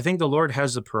 And I think the Lord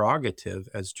has the prerogative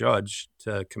as judge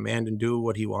to command and do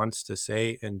what he wants to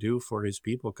say and do for his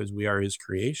people, because we are his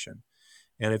creation.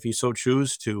 And if he so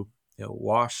choose to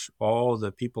wash all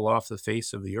the people off the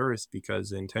face of the earth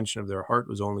because the intention of their heart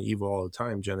was only evil all the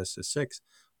time, Genesis 6,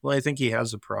 well, I think he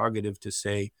has the prerogative to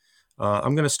say,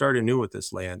 I'm going to start anew with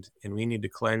this land, and we need to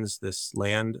cleanse this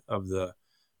land of the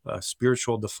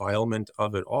spiritual defilement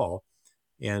of it all.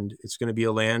 And it's going to be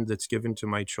a land that's given to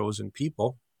my chosen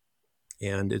people,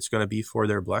 and it's going to be for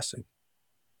their blessing.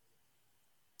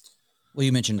 Well,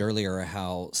 you mentioned earlier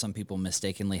how some people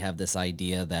mistakenly have this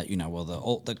idea that,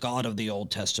 the God of the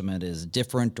Old Testament is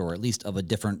different, or at least of a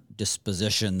different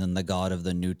disposition than the God of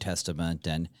the New Testament.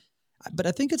 But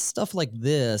I think it's stuff like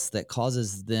this that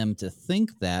causes them to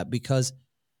think that, because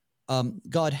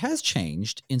God has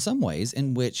changed in some ways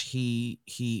in which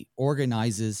he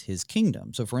organizes his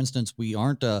kingdom. So, for instance, we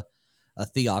aren't a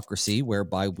theocracy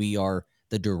whereby we are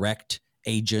the direct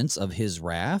agents of his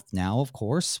wrath. Now, of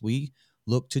course, we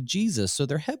look to Jesus. So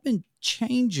there have been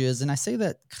changes, and I say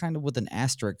that kind of with an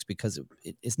asterisk because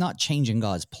it's not changing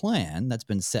God's plan that's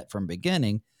been set from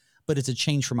beginning, but it's a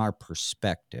change from our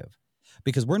perspective,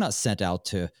 because we're not sent out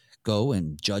to go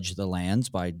and judge the lands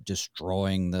by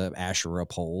destroying the Asherah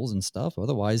poles and stuff.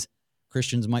 Otherwise,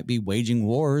 Christians might be waging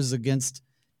wars against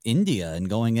India and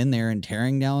going in there and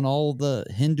tearing down all the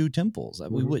Hindu temples.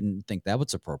 We wouldn't think that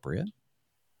was appropriate.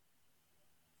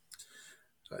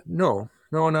 No,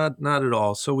 not at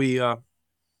all. So we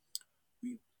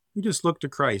just look to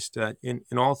Christ in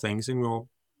all things, and we'll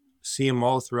see him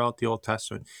all throughout the Old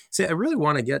Testament. See, I really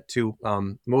want to get to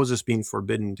Moses being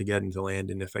forbidden to get into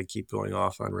land, and if I keep going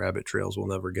off on rabbit trails, we'll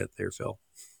never get there, Phil.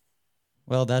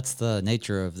 Well, that's the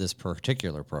nature of this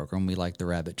particular program. We like the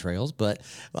rabbit trails, but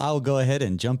I'll go ahead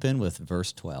and jump in with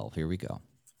verse 12. Here we go.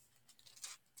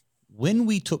 When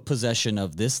we took possession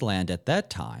of this land at that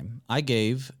time, I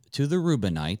gave to the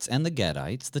Reubenites and the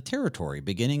Gadites the territory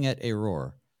beginning at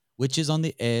Aror, which is on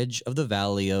the edge of the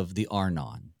valley of the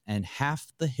Arnon, and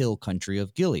half the hill country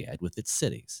of Gilead with its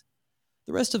cities.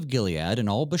 The rest of Gilead and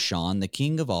all Bashan, the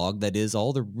king of Og, that is,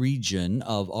 all the region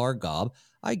of Argob,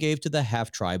 I gave to the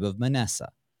half-tribe of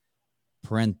Manasseh.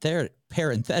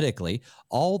 Parenthetically,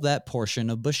 all that portion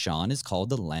of Bashan is called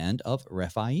the land of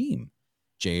Rephaim.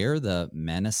 Jair the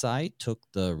Manassite took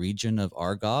the region of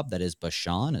Argob, that is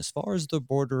Bashan, as far as the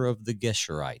border of the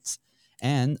Geshurites,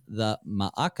 and the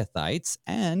Maacathites,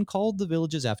 and called the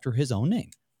villages after his own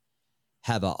name.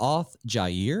 Havaoth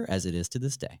Jair, as it is to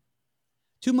this day.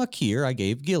 To Machir I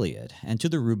gave Gilead, and to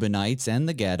the Reubenites and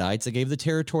the Gadites I gave the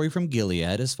territory from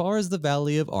Gilead as far as the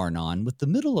valley of Arnon, with the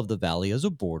middle of the valley as a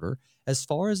border, as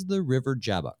far as the river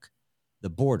Jabbok,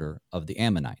 the border of the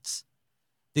Ammonites.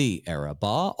 The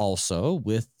Arabah also,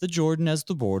 with the Jordan as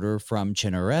the border, from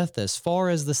Chinnereth as far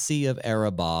as the sea of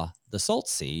Arabah, the salt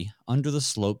sea, under the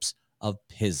slopes of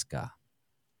Pisgah.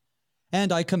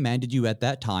 And I commanded you at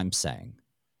that time, saying,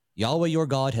 Yahweh your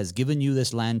God has given you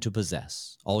this land to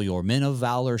possess. All your men of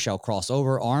valor shall cross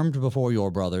over armed before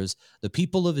your brothers, the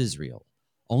people of Israel.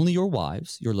 Only your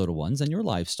wives, your little ones, and your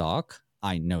livestock,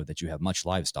 I know that you have much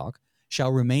livestock,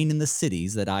 shall remain in the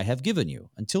cities that I have given you,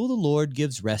 until the Lord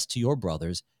gives rest to your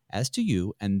brothers, as to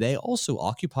you, and they also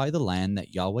occupy the land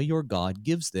that Yahweh your God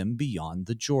gives them beyond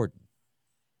the Jordan.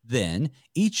 Then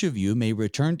each of you may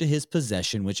return to his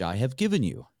possession which I have given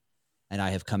you. And I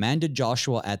have commanded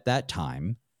Joshua at that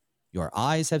time, Your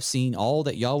eyes have seen all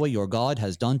that Yahweh your God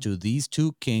has done to these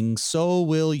two kings, so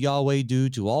will Yahweh do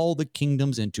to all the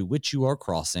kingdoms into which you are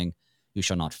crossing. You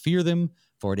shall not fear them,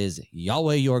 for it is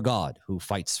Yahweh your God who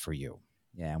fights for you.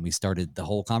 Yeah, and we started the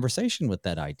whole conversation with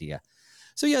that idea.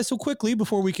 So quickly,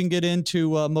 before we can get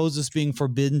into Moses being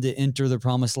forbidden to enter the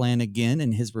promised land again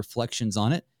and his reflections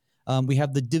on it, we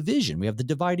have the division, we have the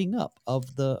dividing up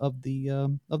of the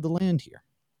land here.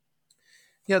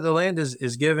 Yeah, the land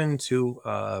is given to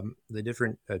the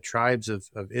different tribes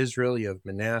of Israel. You have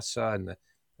Manasseh and the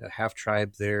half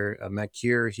tribe there.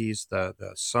 Machir, he's the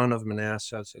son of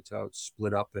Manasseh. So it's how it's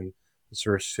split up in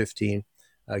verse 15.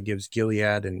 Gives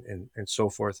Gilead and so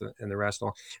forth and the rest.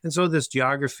 And so this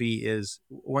geography is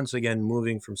once again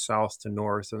moving from south to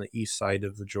north on the east side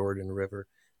of the Jordan River.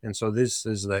 And so this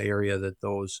is the area that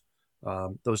those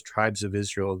tribes of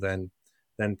Israel then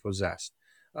possessed.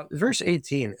 Verse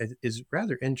 18 is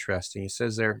rather interesting. He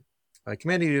says there, I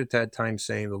commanded you at that time,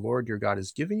 saying, the Lord your God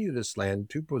has given you this land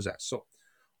to possess. So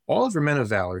all of your men of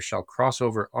valor shall cross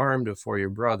over armed before your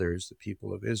brothers, the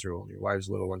people of Israel, and your wives,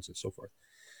 little ones, and so forth,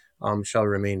 shall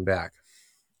remain back.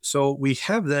 So we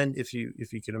have then, if you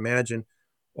can imagine,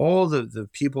 all the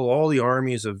people, all the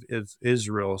armies of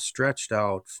Israel stretched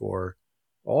out for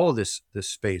all this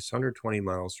space, 120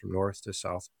 miles from north to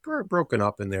south, broken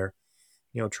up in their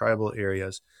tribal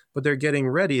areas, but they're getting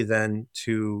ready then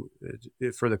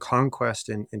for the conquest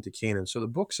into Canaan. So the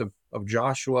books of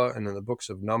Joshua and then the books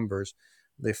of Numbers,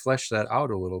 they flesh that out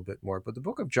a little bit more. But the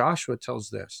book of Joshua tells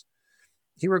this.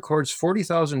 He records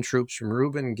 40,000 troops from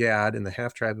Reuben, Gad, and the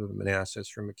half-tribe of Manasseh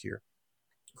from Machir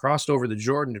crossed over the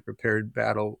Jordan to prepare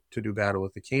to do battle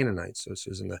with the Canaanites. So this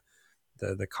is in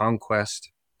the conquest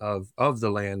of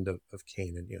the land of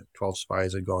Canaan. 12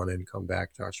 spies had gone in and come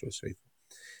back. Joshua was faithful.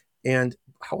 And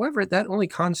however, that only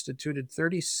constituted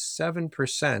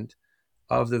 37%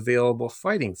 of the available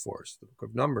fighting force. The book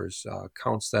of Numbers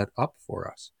counts that up for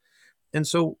us. And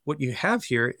so what you have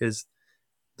here is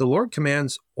the Lord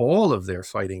commands all of their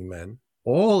fighting men,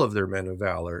 all of their men of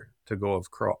valor to go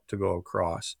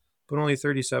across, but only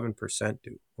 37%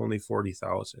 do, only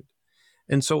 40,000.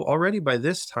 And so already by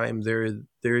this time,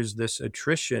 there's this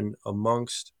attrition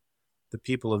amongst the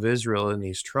people of Israel in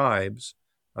these tribes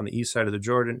on the east side of the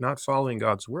Jordan, not following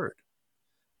God's word,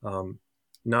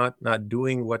 not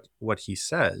doing what he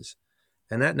says.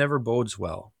 And that never bodes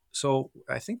well. So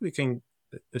I think we can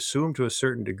assume to a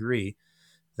certain degree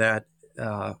that,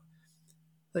 I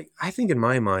think in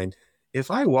my mind, if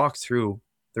I walk through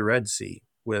the Red Sea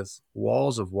with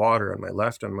walls of water on my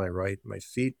left and my right, my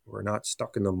feet were not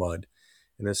stuck in the mud,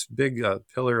 and this big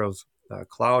pillar of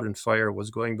cloud and fire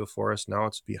was going before us, now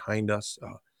it's behind us,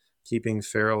 keeping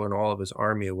Pharaoh and all of his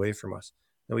army away from us.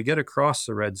 Then we get across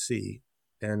the Red Sea,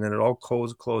 and then it all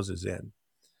closes in.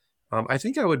 I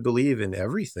think I would believe in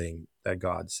everything that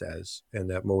God says and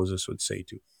that Moses would say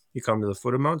to. You come to the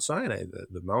foot of Mount Sinai,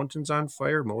 the mountain's on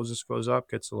fire, Moses goes up,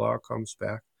 gets the law, comes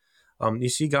back. You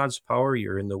see God's power.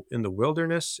 You're in the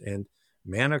wilderness, and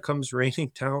manna comes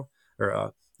raining down,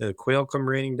 or the quail come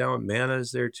raining down. Manna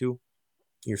is there too.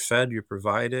 You're fed, you're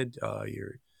provided,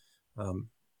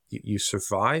 you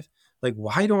survive. Like,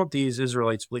 why don't these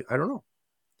Israelites believe? I don't know.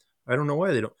 I don't know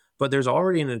why they don't. But there's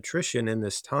already an attrition in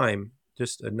this time,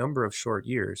 just a number of short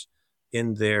years,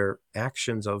 in their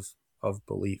actions of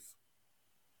belief.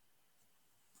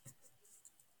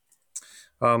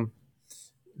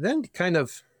 Then kind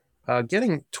of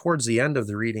getting towards the end of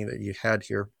the reading that you had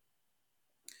here,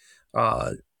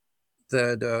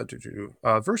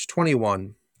 verse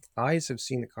 21, eyes have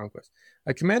seen the conquest.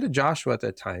 I commanded Joshua at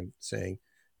that time, saying,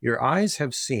 your eyes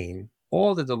have seen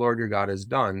all that the Lord your God has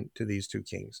done to these two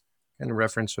kings. And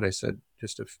reference what I said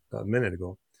just a minute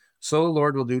ago. So the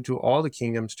Lord will do to all the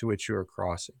kingdoms to which you are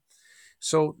crossing.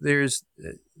 So the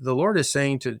Lord is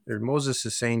saying Moses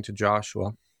is saying to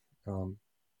Joshua,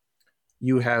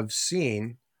 you have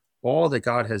seen all that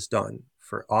God has done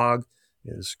for Og,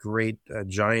 this great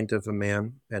giant of a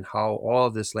man, and how all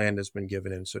of this land has been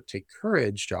given in. So take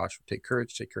courage, Joshua, take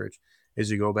courage as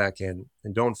you go back in,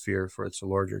 and don't fear, for it's the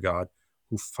Lord your God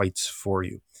who fights for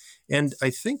you. And I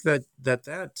think that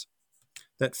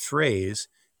phrase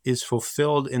is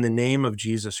fulfilled in the name of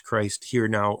Jesus Christ here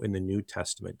now in the New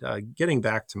Testament. Getting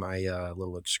back to my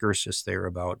little excursus there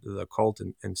about the cult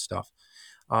and stuff.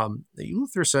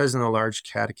 Luther says in the Large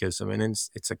Catechism, and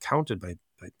it's accounted by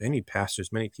many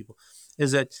pastors, many people,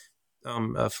 is that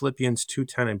Philippians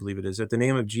 2:10, I believe it is, that the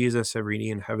name of Jesus every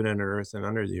knee in heaven and earth and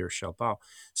under the earth shall bow.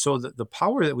 So the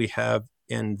power that we have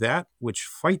in that which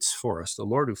fights for us, the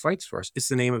Lord who fights for us, it's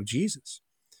the name of Jesus.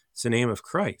 It's the name of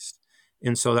Christ.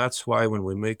 And so that's why when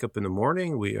we wake up in the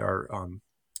morning, we are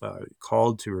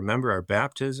called to remember our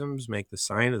baptisms, make the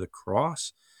sign of the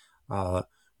cross.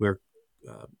 We're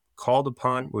called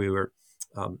upon, we were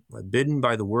bidden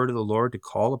by the word of the Lord to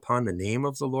call upon the name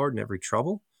of the Lord in every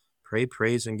trouble, pray,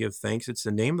 praise, and give thanks. It's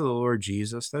the name of the Lord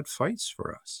Jesus that fights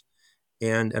for us.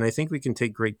 And I think we can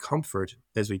take great comfort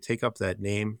as we take up that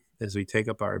name, as we take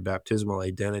up our baptismal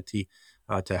identity,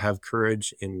 to have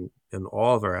courage in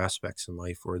all of our aspects in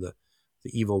life where the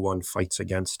evil one fights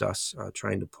against us,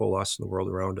 trying to pull us and the world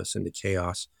around us into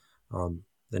chaos.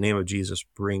 The name of Jesus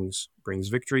brings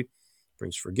victory,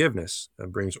 brings forgiveness,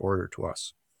 and brings order to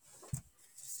us.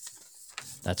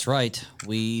 That's right.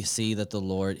 We see that the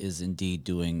Lord is indeed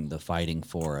doing the fighting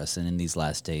for us, and in these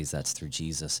last days, that's through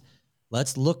Jesus.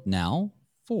 Let's look now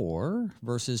for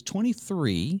verses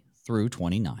 23 through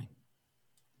 29.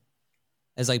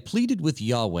 As I pleaded with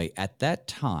Yahweh at that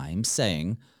time,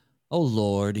 saying, O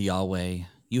Lord Yahweh,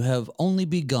 you have only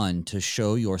begun to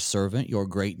show your servant your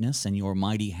greatness and your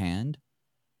mighty hand.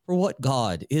 For what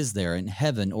God is there in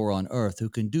heaven or on earth who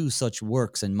can do such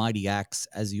works and mighty acts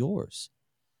as yours?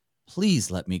 Please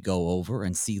let me go over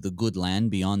and see the good land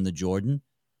beyond the Jordan,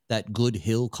 that good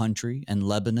hill country and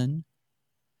Lebanon.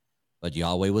 But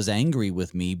Yahweh was angry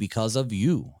with me because of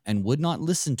you and would not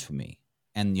listen to me.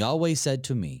 And Yahweh said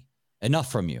to me,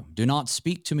 Enough from you. Do not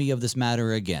speak to me of this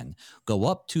matter again. Go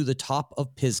up to the top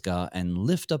of Pisgah and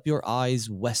lift up your eyes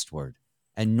westward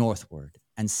and northward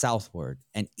and southward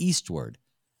and eastward,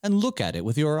 and look at it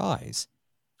with your eyes,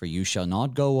 for you shall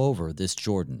not go over this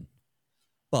Jordan.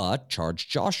 But charge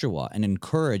Joshua and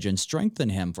encourage and strengthen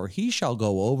him, for he shall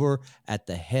go over at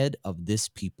the head of this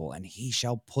people, and he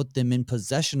shall put them in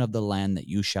possession of the land that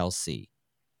you shall see.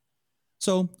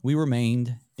 So we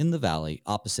remained in the valley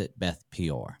opposite Beth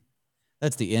Peor.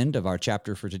 That's the end of our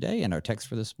chapter for today and our text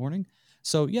for this morning.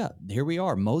 So yeah, here we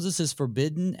are. Moses is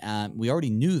forbidden. We already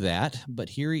knew that, but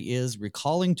here he is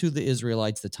recalling to the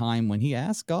Israelites the time when he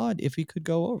asked God if he could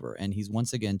go over. And he's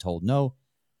once again told, no,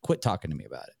 quit talking to me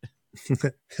about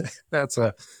it. That's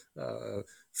a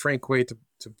frank way to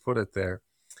put it there.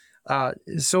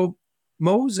 So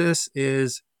Moses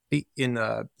is in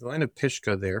the land of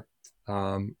Pishka there,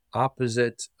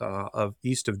 opposite of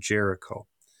east of Jericho.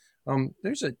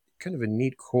 There's a kind of a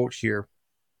neat quote here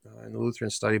in the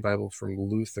Lutheran Study Bible from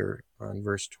Luther on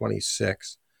verse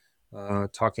 26,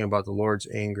 talking about the Lord's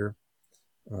anger.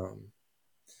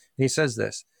 He says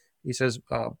this. He says,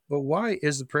 but why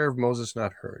is the prayer of Moses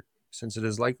not heard, since it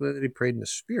is likely that he prayed in the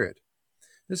Spirit?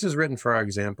 This is written for our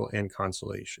example and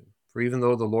consolation. For even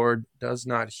though the Lord does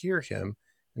not hear him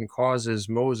and causes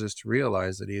Moses to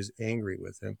realize that he is angry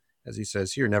with him, as he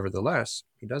says here, nevertheless,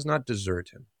 he does not desert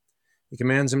him. He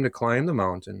commands him to climb the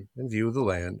mountain and view the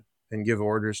land and give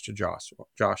orders to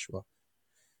Joshua.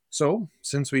 So,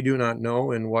 since we do not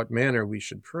know in what manner we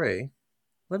should pray,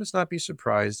 let us not be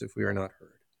surprised if we are not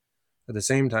heard. At the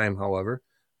same time, however,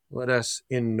 let us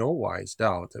in no wise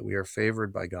doubt that we are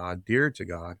favored by God, dear to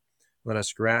God. Let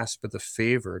us grasp at the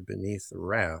favor beneath the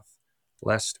wrath,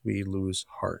 lest we lose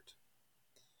heart.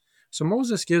 So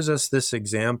Moses gives us this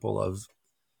example of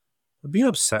being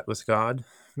upset with God,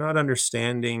 not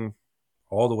understanding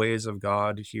all the ways of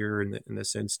God here in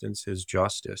this instance, his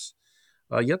justice.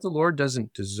 Yet the Lord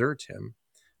doesn't desert him,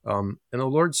 and the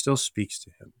Lord still speaks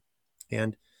to him.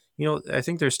 And I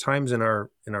think there's times in our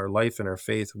life and our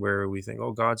faith where we think,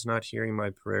 oh, God's not hearing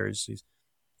my prayers.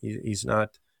 He's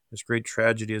not. This great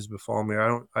tragedy has befallen me.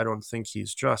 I don't think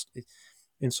he's just.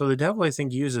 And so the devil, I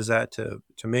think, uses that to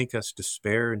make us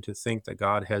despair and to think that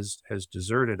God has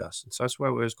deserted us. And so that's why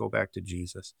we always go back to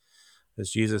Jesus. As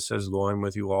Jesus says, lo, I'm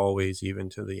with you always, even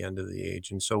to the end of the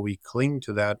age. And so we cling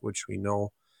to that which we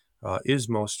know is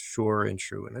most sure and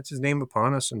true. And that's his name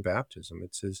upon us in baptism.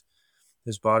 It's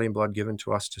his body and blood given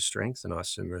to us to strengthen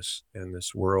us in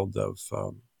this world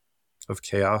of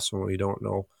chaos when we don't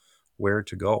know where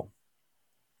to go.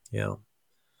 Yeah.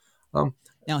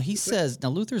 Now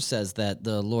Luther says that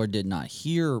the Lord did not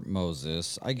hear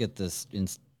Moses. I get this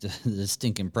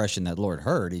distinct impression that Lord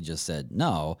heard. He just said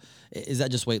no. Is that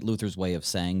just Luther's way of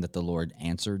saying that the Lord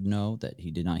answered no, that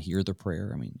he did not hear the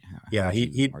prayer? I mean,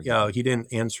 he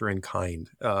didn't answer in kind.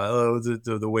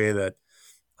 The way that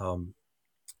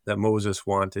that Moses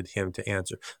wanted him to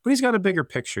answer. But he's got a bigger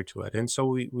picture to it. And so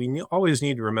we always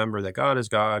need to remember that God is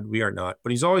God, we are not,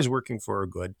 but he's always working for our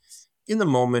good. In the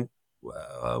moment,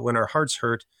 when our hearts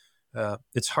hurt,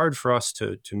 it's hard for us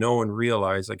to know and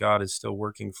realize that God is still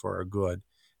working for our good.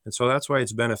 And so that's why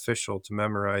it's beneficial to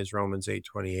memorize Romans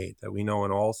 8:28, that we know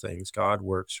in all things God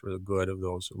works for the good of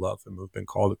those who love him, who've been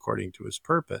called according to his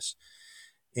purpose.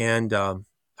 And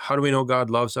how do we know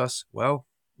God loves us? Well,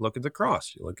 look at the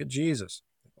cross. You look at Jesus.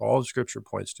 All of Scripture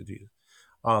points to Jesus.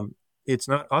 It's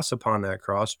not us upon that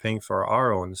cross paying for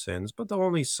our own sins, but the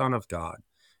only Son of God.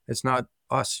 It's not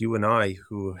us, you and I,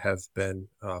 who have been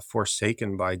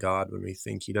forsaken by God when we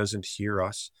think he doesn't hear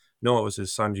us. No, it was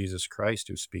his Son, Jesus Christ,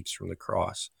 who speaks from the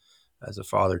cross as the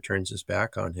Father turns his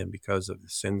back on him because of the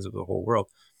sins of the whole world.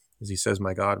 As he says,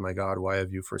 my God, why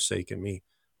have you forsaken me?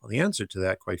 Well, the answer to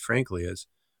that, quite frankly, is,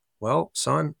 well,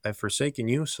 Son, I've forsaken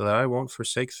you so that I won't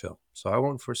forsake Phil. So I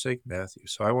won't forsake Matthew.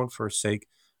 So I won't forsake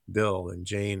Bill and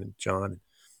Jane and John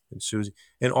and Susie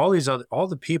and all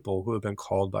the people who have been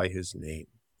called by his name,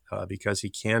 because he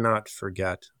cannot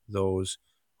forget those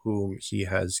whom he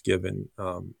has given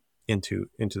into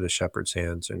the shepherd's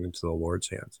hands and into the Lord's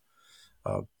hands.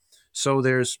 So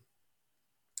there's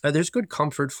good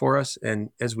comfort for us, and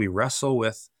as we wrestle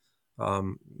with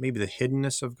maybe the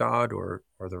hiddenness of God or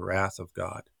the wrath of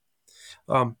God.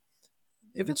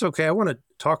 If it's okay, I want to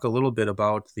talk a little bit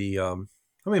about the, how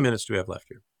many minutes do we have left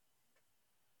here?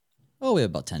 Oh, we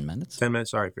have about 10 minutes. 10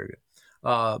 minutes, all right, very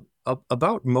good.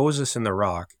 About Moses and the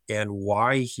rock and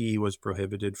why he was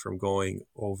prohibited from going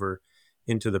over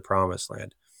into the promised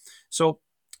land. So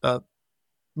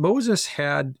Moses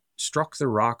had struck the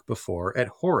rock before at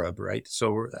Horeb, right?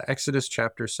 So Exodus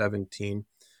chapter 17,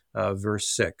 verse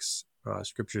 6,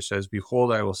 Scripture says,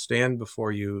 behold, I will stand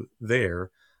before you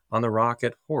there on the rock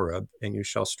at Horeb, and you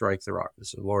shall strike the rock.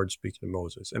 This is the Lord speaking to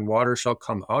Moses. And water shall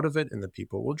come out of it, and the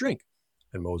people will drink.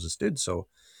 And Moses did so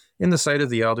in the sight of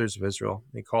the elders of Israel.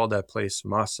 He called that place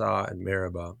Massah and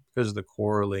Meribah because of the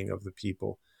quarreling of the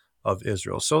people of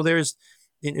Israel. So there's,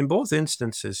 in both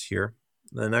instances here,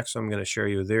 the next one I'm going to share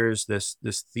you, there's this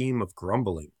theme of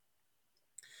grumbling.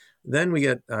 Then we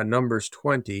get Numbers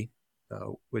 20,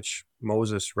 which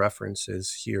Moses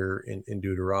references here in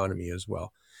Deuteronomy as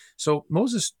well. So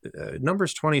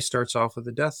Numbers 20 starts off with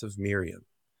the death of Miriam.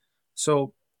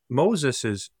 So Moses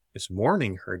is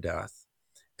mourning her death,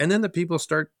 and then the people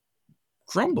start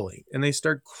grumbling and they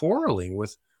start quarreling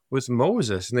with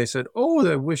Moses, and they said, "Oh,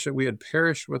 I wish that we had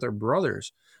perished with our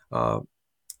brothers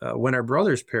when our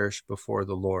brothers perished before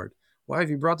the Lord. Why have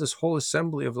you brought this whole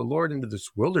assembly of the Lord into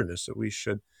this wilderness that we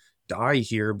should die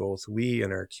here, both we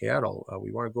and our cattle?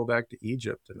 We want to go back to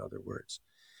Egypt, in other words.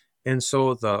 And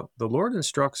so the Lord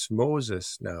instructs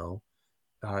Moses now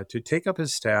to take up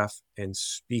his staff and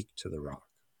speak to the rock.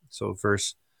 So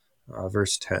verse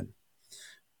 10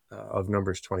 of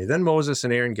Numbers 20. Then Moses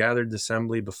and Aaron gathered the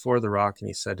assembly before the rock, and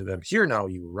he said to them, "Hear now,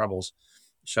 you rebels,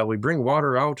 shall we bring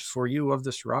water out for you of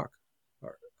this rock,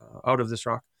 out of this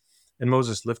rock?" And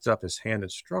Moses lifted up his hand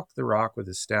and struck the rock with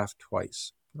his staff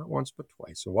twice, not once but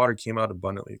twice. The water came out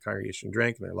abundantly. The congregation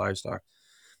drank, and their livestock.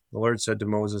 The Lord said to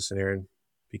Moses and Aaron,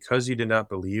 "Because you did not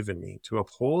believe in me, to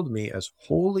uphold me as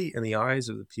holy in the eyes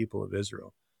of the people of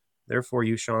Israel, therefore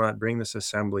you shall not bring this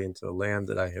assembly into the land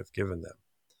that I have given them.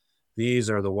 These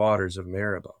are the waters of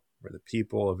Meribah, where the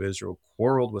people of Israel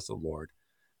quarreled with the Lord,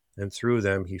 and through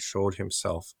them he showed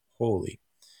himself holy."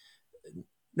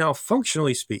 Now,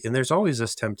 functionally speaking, there's always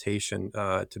this temptation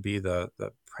to be the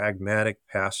pragmatic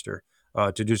pastor,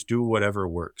 to just do whatever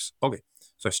works. Okay,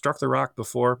 so I struck the rock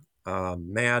before,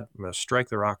 mad. I'm going to strike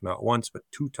the rock not once, but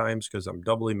 2 times because I'm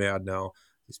doubly mad now.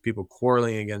 These people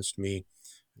quarreling against me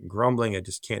and grumbling. I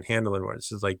just can't handle it.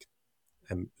 This is like,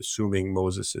 I'm assuming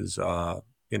Moses's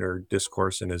inner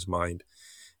discourse in his mind.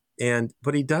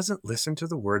 But he doesn't listen to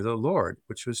the word of the Lord,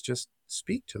 which was just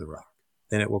speak to the rock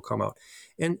and it will come out.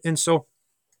 And so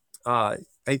I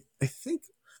think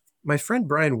my friend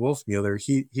Brian Wolfmueller,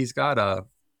 he's got a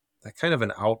kind of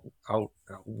an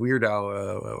weird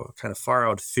kind of far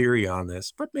out theory on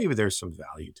this, but maybe there's some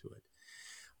value to it.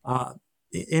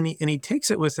 And he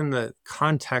takes it within the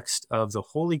context of the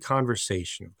holy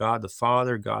conversation of God the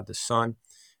Father, God the Son,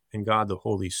 and God the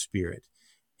Holy Spirit,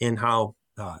 in how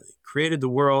they created the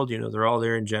world. They're all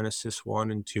there in Genesis 1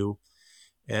 and 2.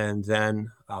 And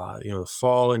then, the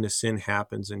fall into sin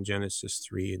happens in Genesis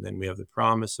 3. And then we have the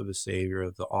promise of a Savior,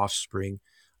 of the offspring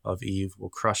of Eve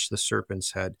will crush the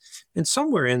serpent's head. And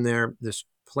somewhere in there, this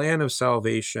plan of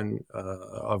salvation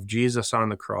of Jesus on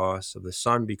the cross, of the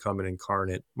Son becoming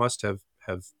incarnate, must have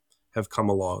come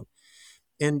along.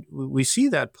 And we see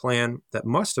that plan that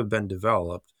must have been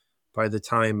developed by the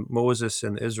time Moses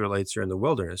and the Israelites are in the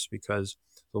wilderness, because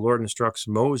the Lord instructs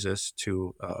Moses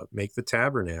to make the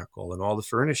tabernacle and all the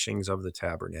furnishings of the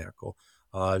tabernacle,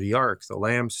 the ark, the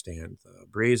lampstand, the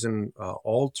brazen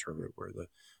altar where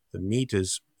the meat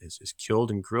is killed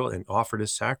and grilled and offered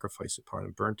as sacrifice upon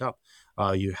and burnt up.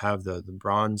 You have the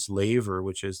bronze laver,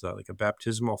 which is like a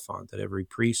baptismal font that every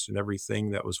priest and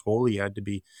everything that was holy had to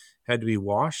be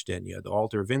washed in. You had the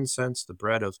altar of incense, the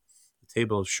bread of the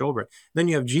table of showbread. Then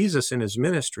you have Jesus in his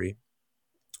ministry,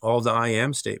 all the I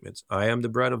am statements. I am the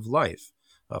bread of life,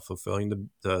 fulfilling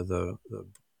the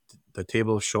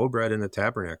table of showbread in the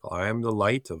tabernacle. I am the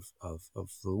light of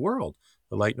the world.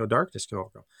 The light no darkness can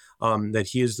overcome. That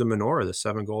he is the menorah, the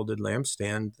 7 golden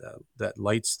lampstand that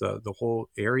lights the whole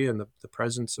area in the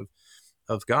presence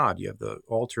of God. You have the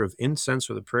altar of incense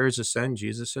where the prayers ascend.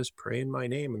 Jesus says, "Pray in my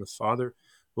name, and the Father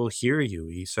will hear you."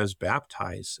 He says,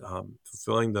 "Baptize,"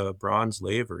 fulfilling the bronze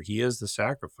laver. He is the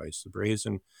sacrifice, the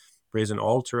brazen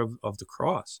altar of the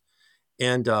cross.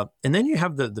 And then you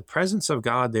have the presence of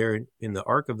God there in the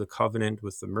Ark of the Covenant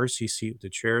with the mercy seat, the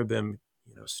cherubim,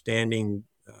 standing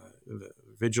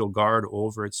vigil guard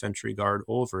over it, sentry guard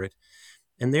over it.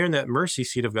 And there in that mercy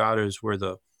seat of God is where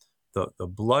the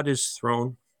blood is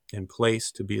thrown in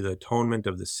place to be the atonement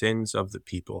of the sins of the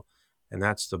people. And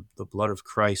that's the blood of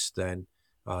Christ then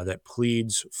that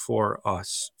pleads for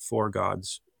us, for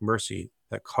God's mercy,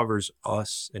 that covers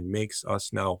us and makes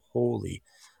us now holy.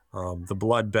 The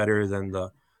blood better than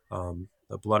the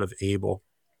blood of Abel.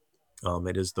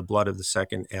 It is the blood of the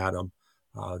second Adam,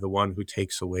 the one who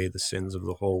takes away the sins of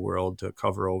the whole world to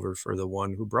cover over for the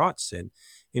one who brought sin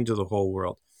into the whole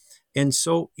world. And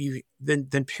so you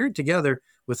then paired together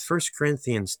with 1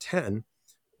 Corinthians 10,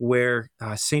 where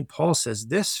St. Paul says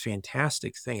this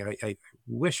fantastic thing. I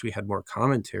wish we had more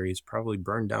commentaries, probably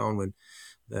burned down when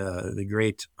the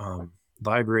great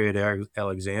library at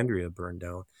Alexandria burned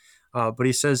down. But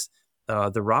he says,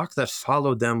 the rock that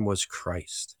followed them was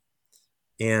Christ.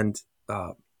 And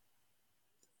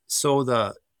so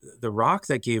the rock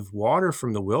that gave water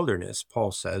from the wilderness,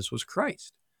 Paul says, was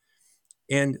Christ.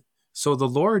 And so the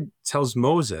Lord tells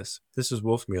Moses, this is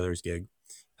Wolfmueller's gig,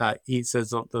 he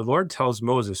says, the Lord tells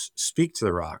Moses, speak to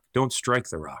the rock, don't strike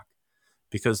the rock,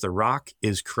 because the rock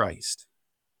is Christ,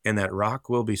 and that rock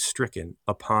will be stricken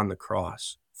upon the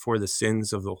cross for the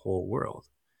sins of the whole world.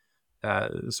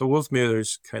 So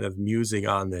Wolfmueller's kind of musing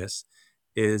on this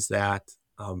is that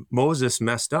Moses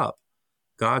messed up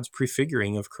God's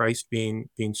prefiguring of Christ being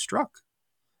struck.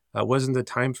 Wasn't the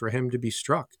time for him to be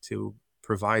struck, to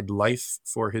provide life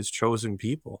for his chosen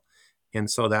people. And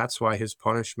so that's why his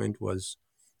punishment was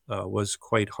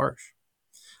quite harsh.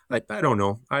 I don't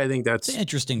know. I think that's It's an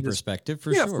interesting perspective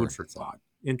for sure. Food for thought.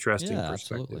 Interesting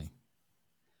perspective. Absolutely.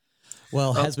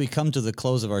 Well, as we come to the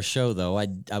close of our show, though, I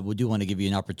do want to give you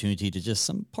an opportunity to just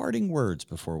some parting words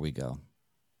before we go.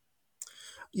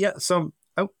 Yeah, so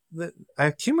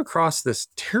I came across this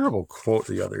terrible quote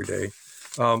the other day.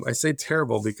 I say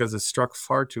terrible because it struck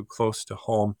far too close to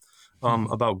home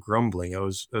about grumbling. I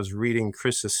was reading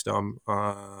Chrysostom,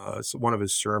 one of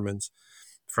his sermons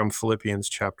from Philippians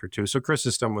chapter 2. So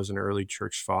Chrysostom was an early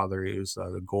church father. He was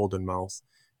the golden mouth.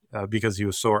 Because he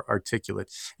was so articulate.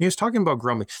 And he was talking about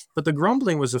grumbling, but the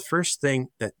grumbling was the first thing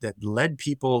that led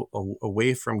people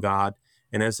away from God.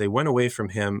 And as they went away from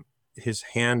him, his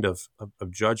hand of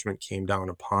judgment came down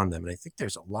upon them. And I think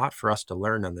there's a lot for us to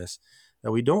learn on this,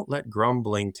 that we don't let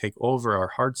grumbling take over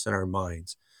our hearts and our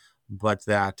minds, but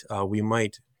that we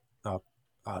might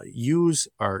use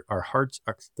our hearts,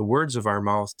 the words of our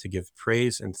mouth, to give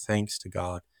praise and thanks to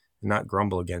God and not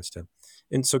grumble against him.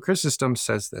 And so Chrysostom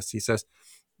says this. He says,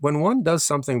 when one does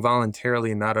something voluntarily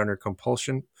and not under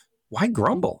compulsion, why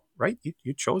grumble, right?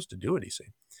 You chose to do it, he said.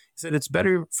 He said, it's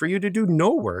better for you to do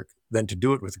no work than to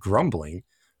do it with grumbling,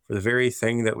 for the very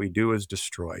thing that we do is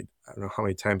destroyed. I don't know how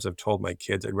many times I've told my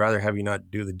kids, I'd rather have you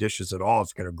not do the dishes at all if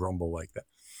you're going to grumble like that.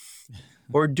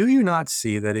 Or do you not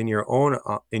see that in your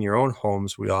own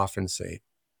homes we often say,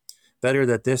 better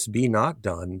that this be not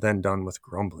done than done with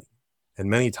grumbling? And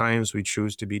many times we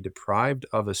choose to be deprived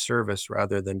of a service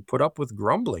rather than put up with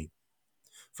grumbling.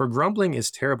 For grumbling is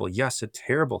terrible. Yes, a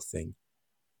terrible thing.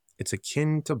 It's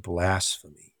akin to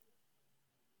blasphemy.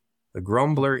 The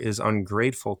grumbler is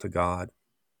ungrateful to God,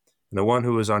 and the one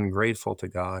who is ungrateful to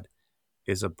God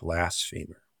is a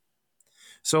blasphemer.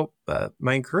 So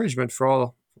my encouragement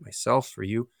for myself, for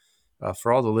you,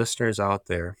 for all the listeners out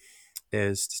there,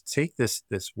 is to take this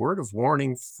word of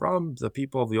warning from the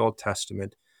people of the Old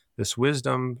Testament, this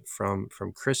wisdom from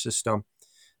Chrysostom,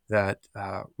 that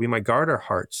we might guard our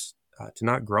hearts to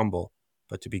not grumble,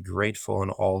 but to be grateful in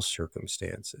all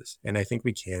circumstances. And I think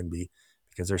we can be,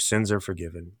 because our sins are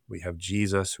forgiven. We have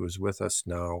Jesus who is with us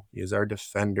now. He is our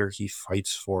defender. He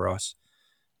fights for us.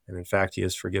 And in fact, he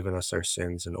has forgiven us our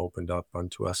sins and opened up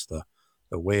unto us the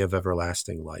way of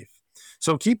everlasting life.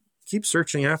 So keep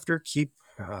searching after, keep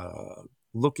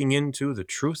looking into the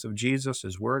truth of Jesus,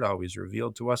 his word always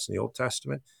revealed to us in the Old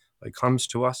Testament. It comes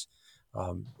to us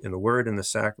in the Word and the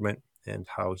Sacrament, and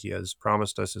how he has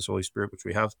promised us his Holy Spirit, which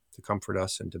we have, to comfort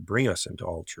us and to bring us into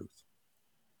all truth.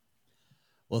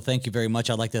 Well, thank you very much.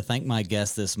 I'd like to thank my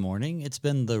guest this morning. It's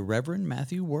been the Reverend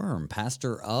Matthew Wurm,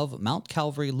 pastor of Mount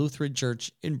Calvary Lutheran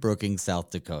Church in Brookings,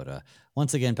 South Dakota.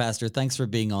 Once again, Pastor, thanks for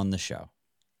being on the show.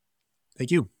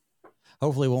 Thank you.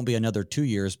 Hopefully it won't be another 2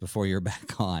 years before you're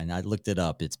back on. I looked it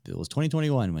up. It was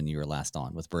 2021 when you were last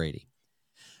on with Brady.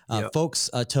 Yep. Folks,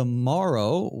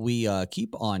 tomorrow we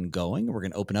keep on going. We're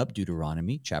going to open up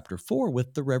Deuteronomy chapter 4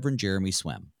 with the Reverend Jeremy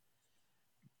Swim.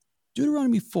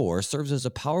 Deuteronomy 4 serves as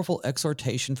a powerful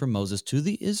exhortation from Moses to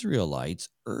the Israelites,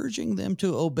 urging them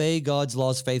to obey God's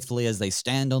laws faithfully as they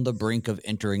stand on the brink of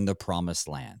entering the promised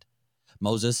land.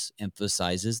 Moses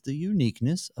emphasizes the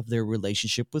uniqueness of their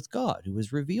relationship with God, who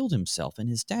has revealed himself and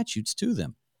his statutes to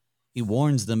them. He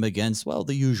warns them against,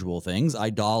 the usual things,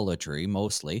 idolatry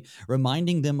mostly,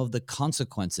 reminding them of the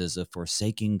consequences of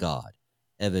forsaking God,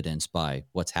 evidenced by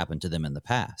what's happened to them in the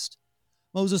past.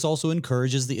 Moses also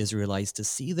encourages the Israelites to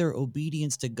see their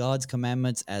obedience to God's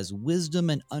commandments as wisdom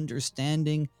and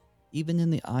understanding, even in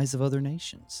the eyes of other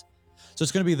nations. So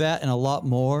it's going to be that and a lot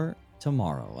more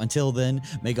tomorrow. Until then,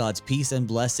 may God's peace and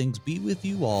blessings be with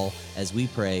you all as we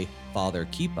pray, Father,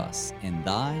 keep us in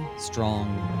thy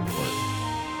strong word.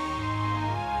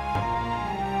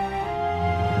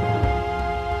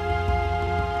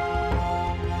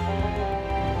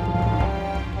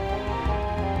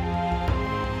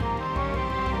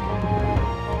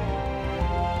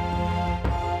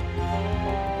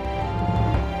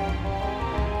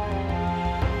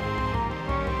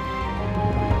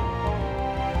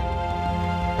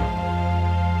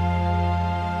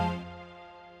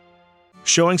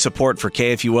 Showing support for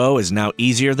KFUO is now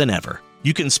easier than ever.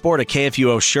 You can sport a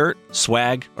KFUO shirt,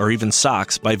 swag, or even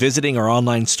socks by visiting our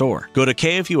online store. Go to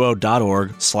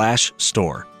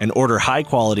kfuo.org/store and order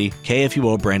high-quality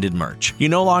KFUO-branded merch. You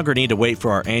no longer need to wait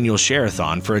for our annual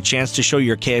share-a-thon for a chance to show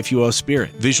your KFUO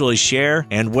spirit. Visually share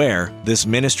and wear this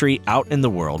ministry out in the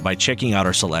world by checking out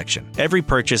our selection. Every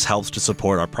purchase helps to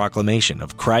support our proclamation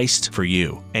of Christ for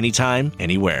you, anytime,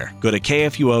 anywhere. Go to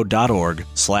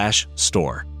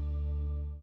kfuo.org/store.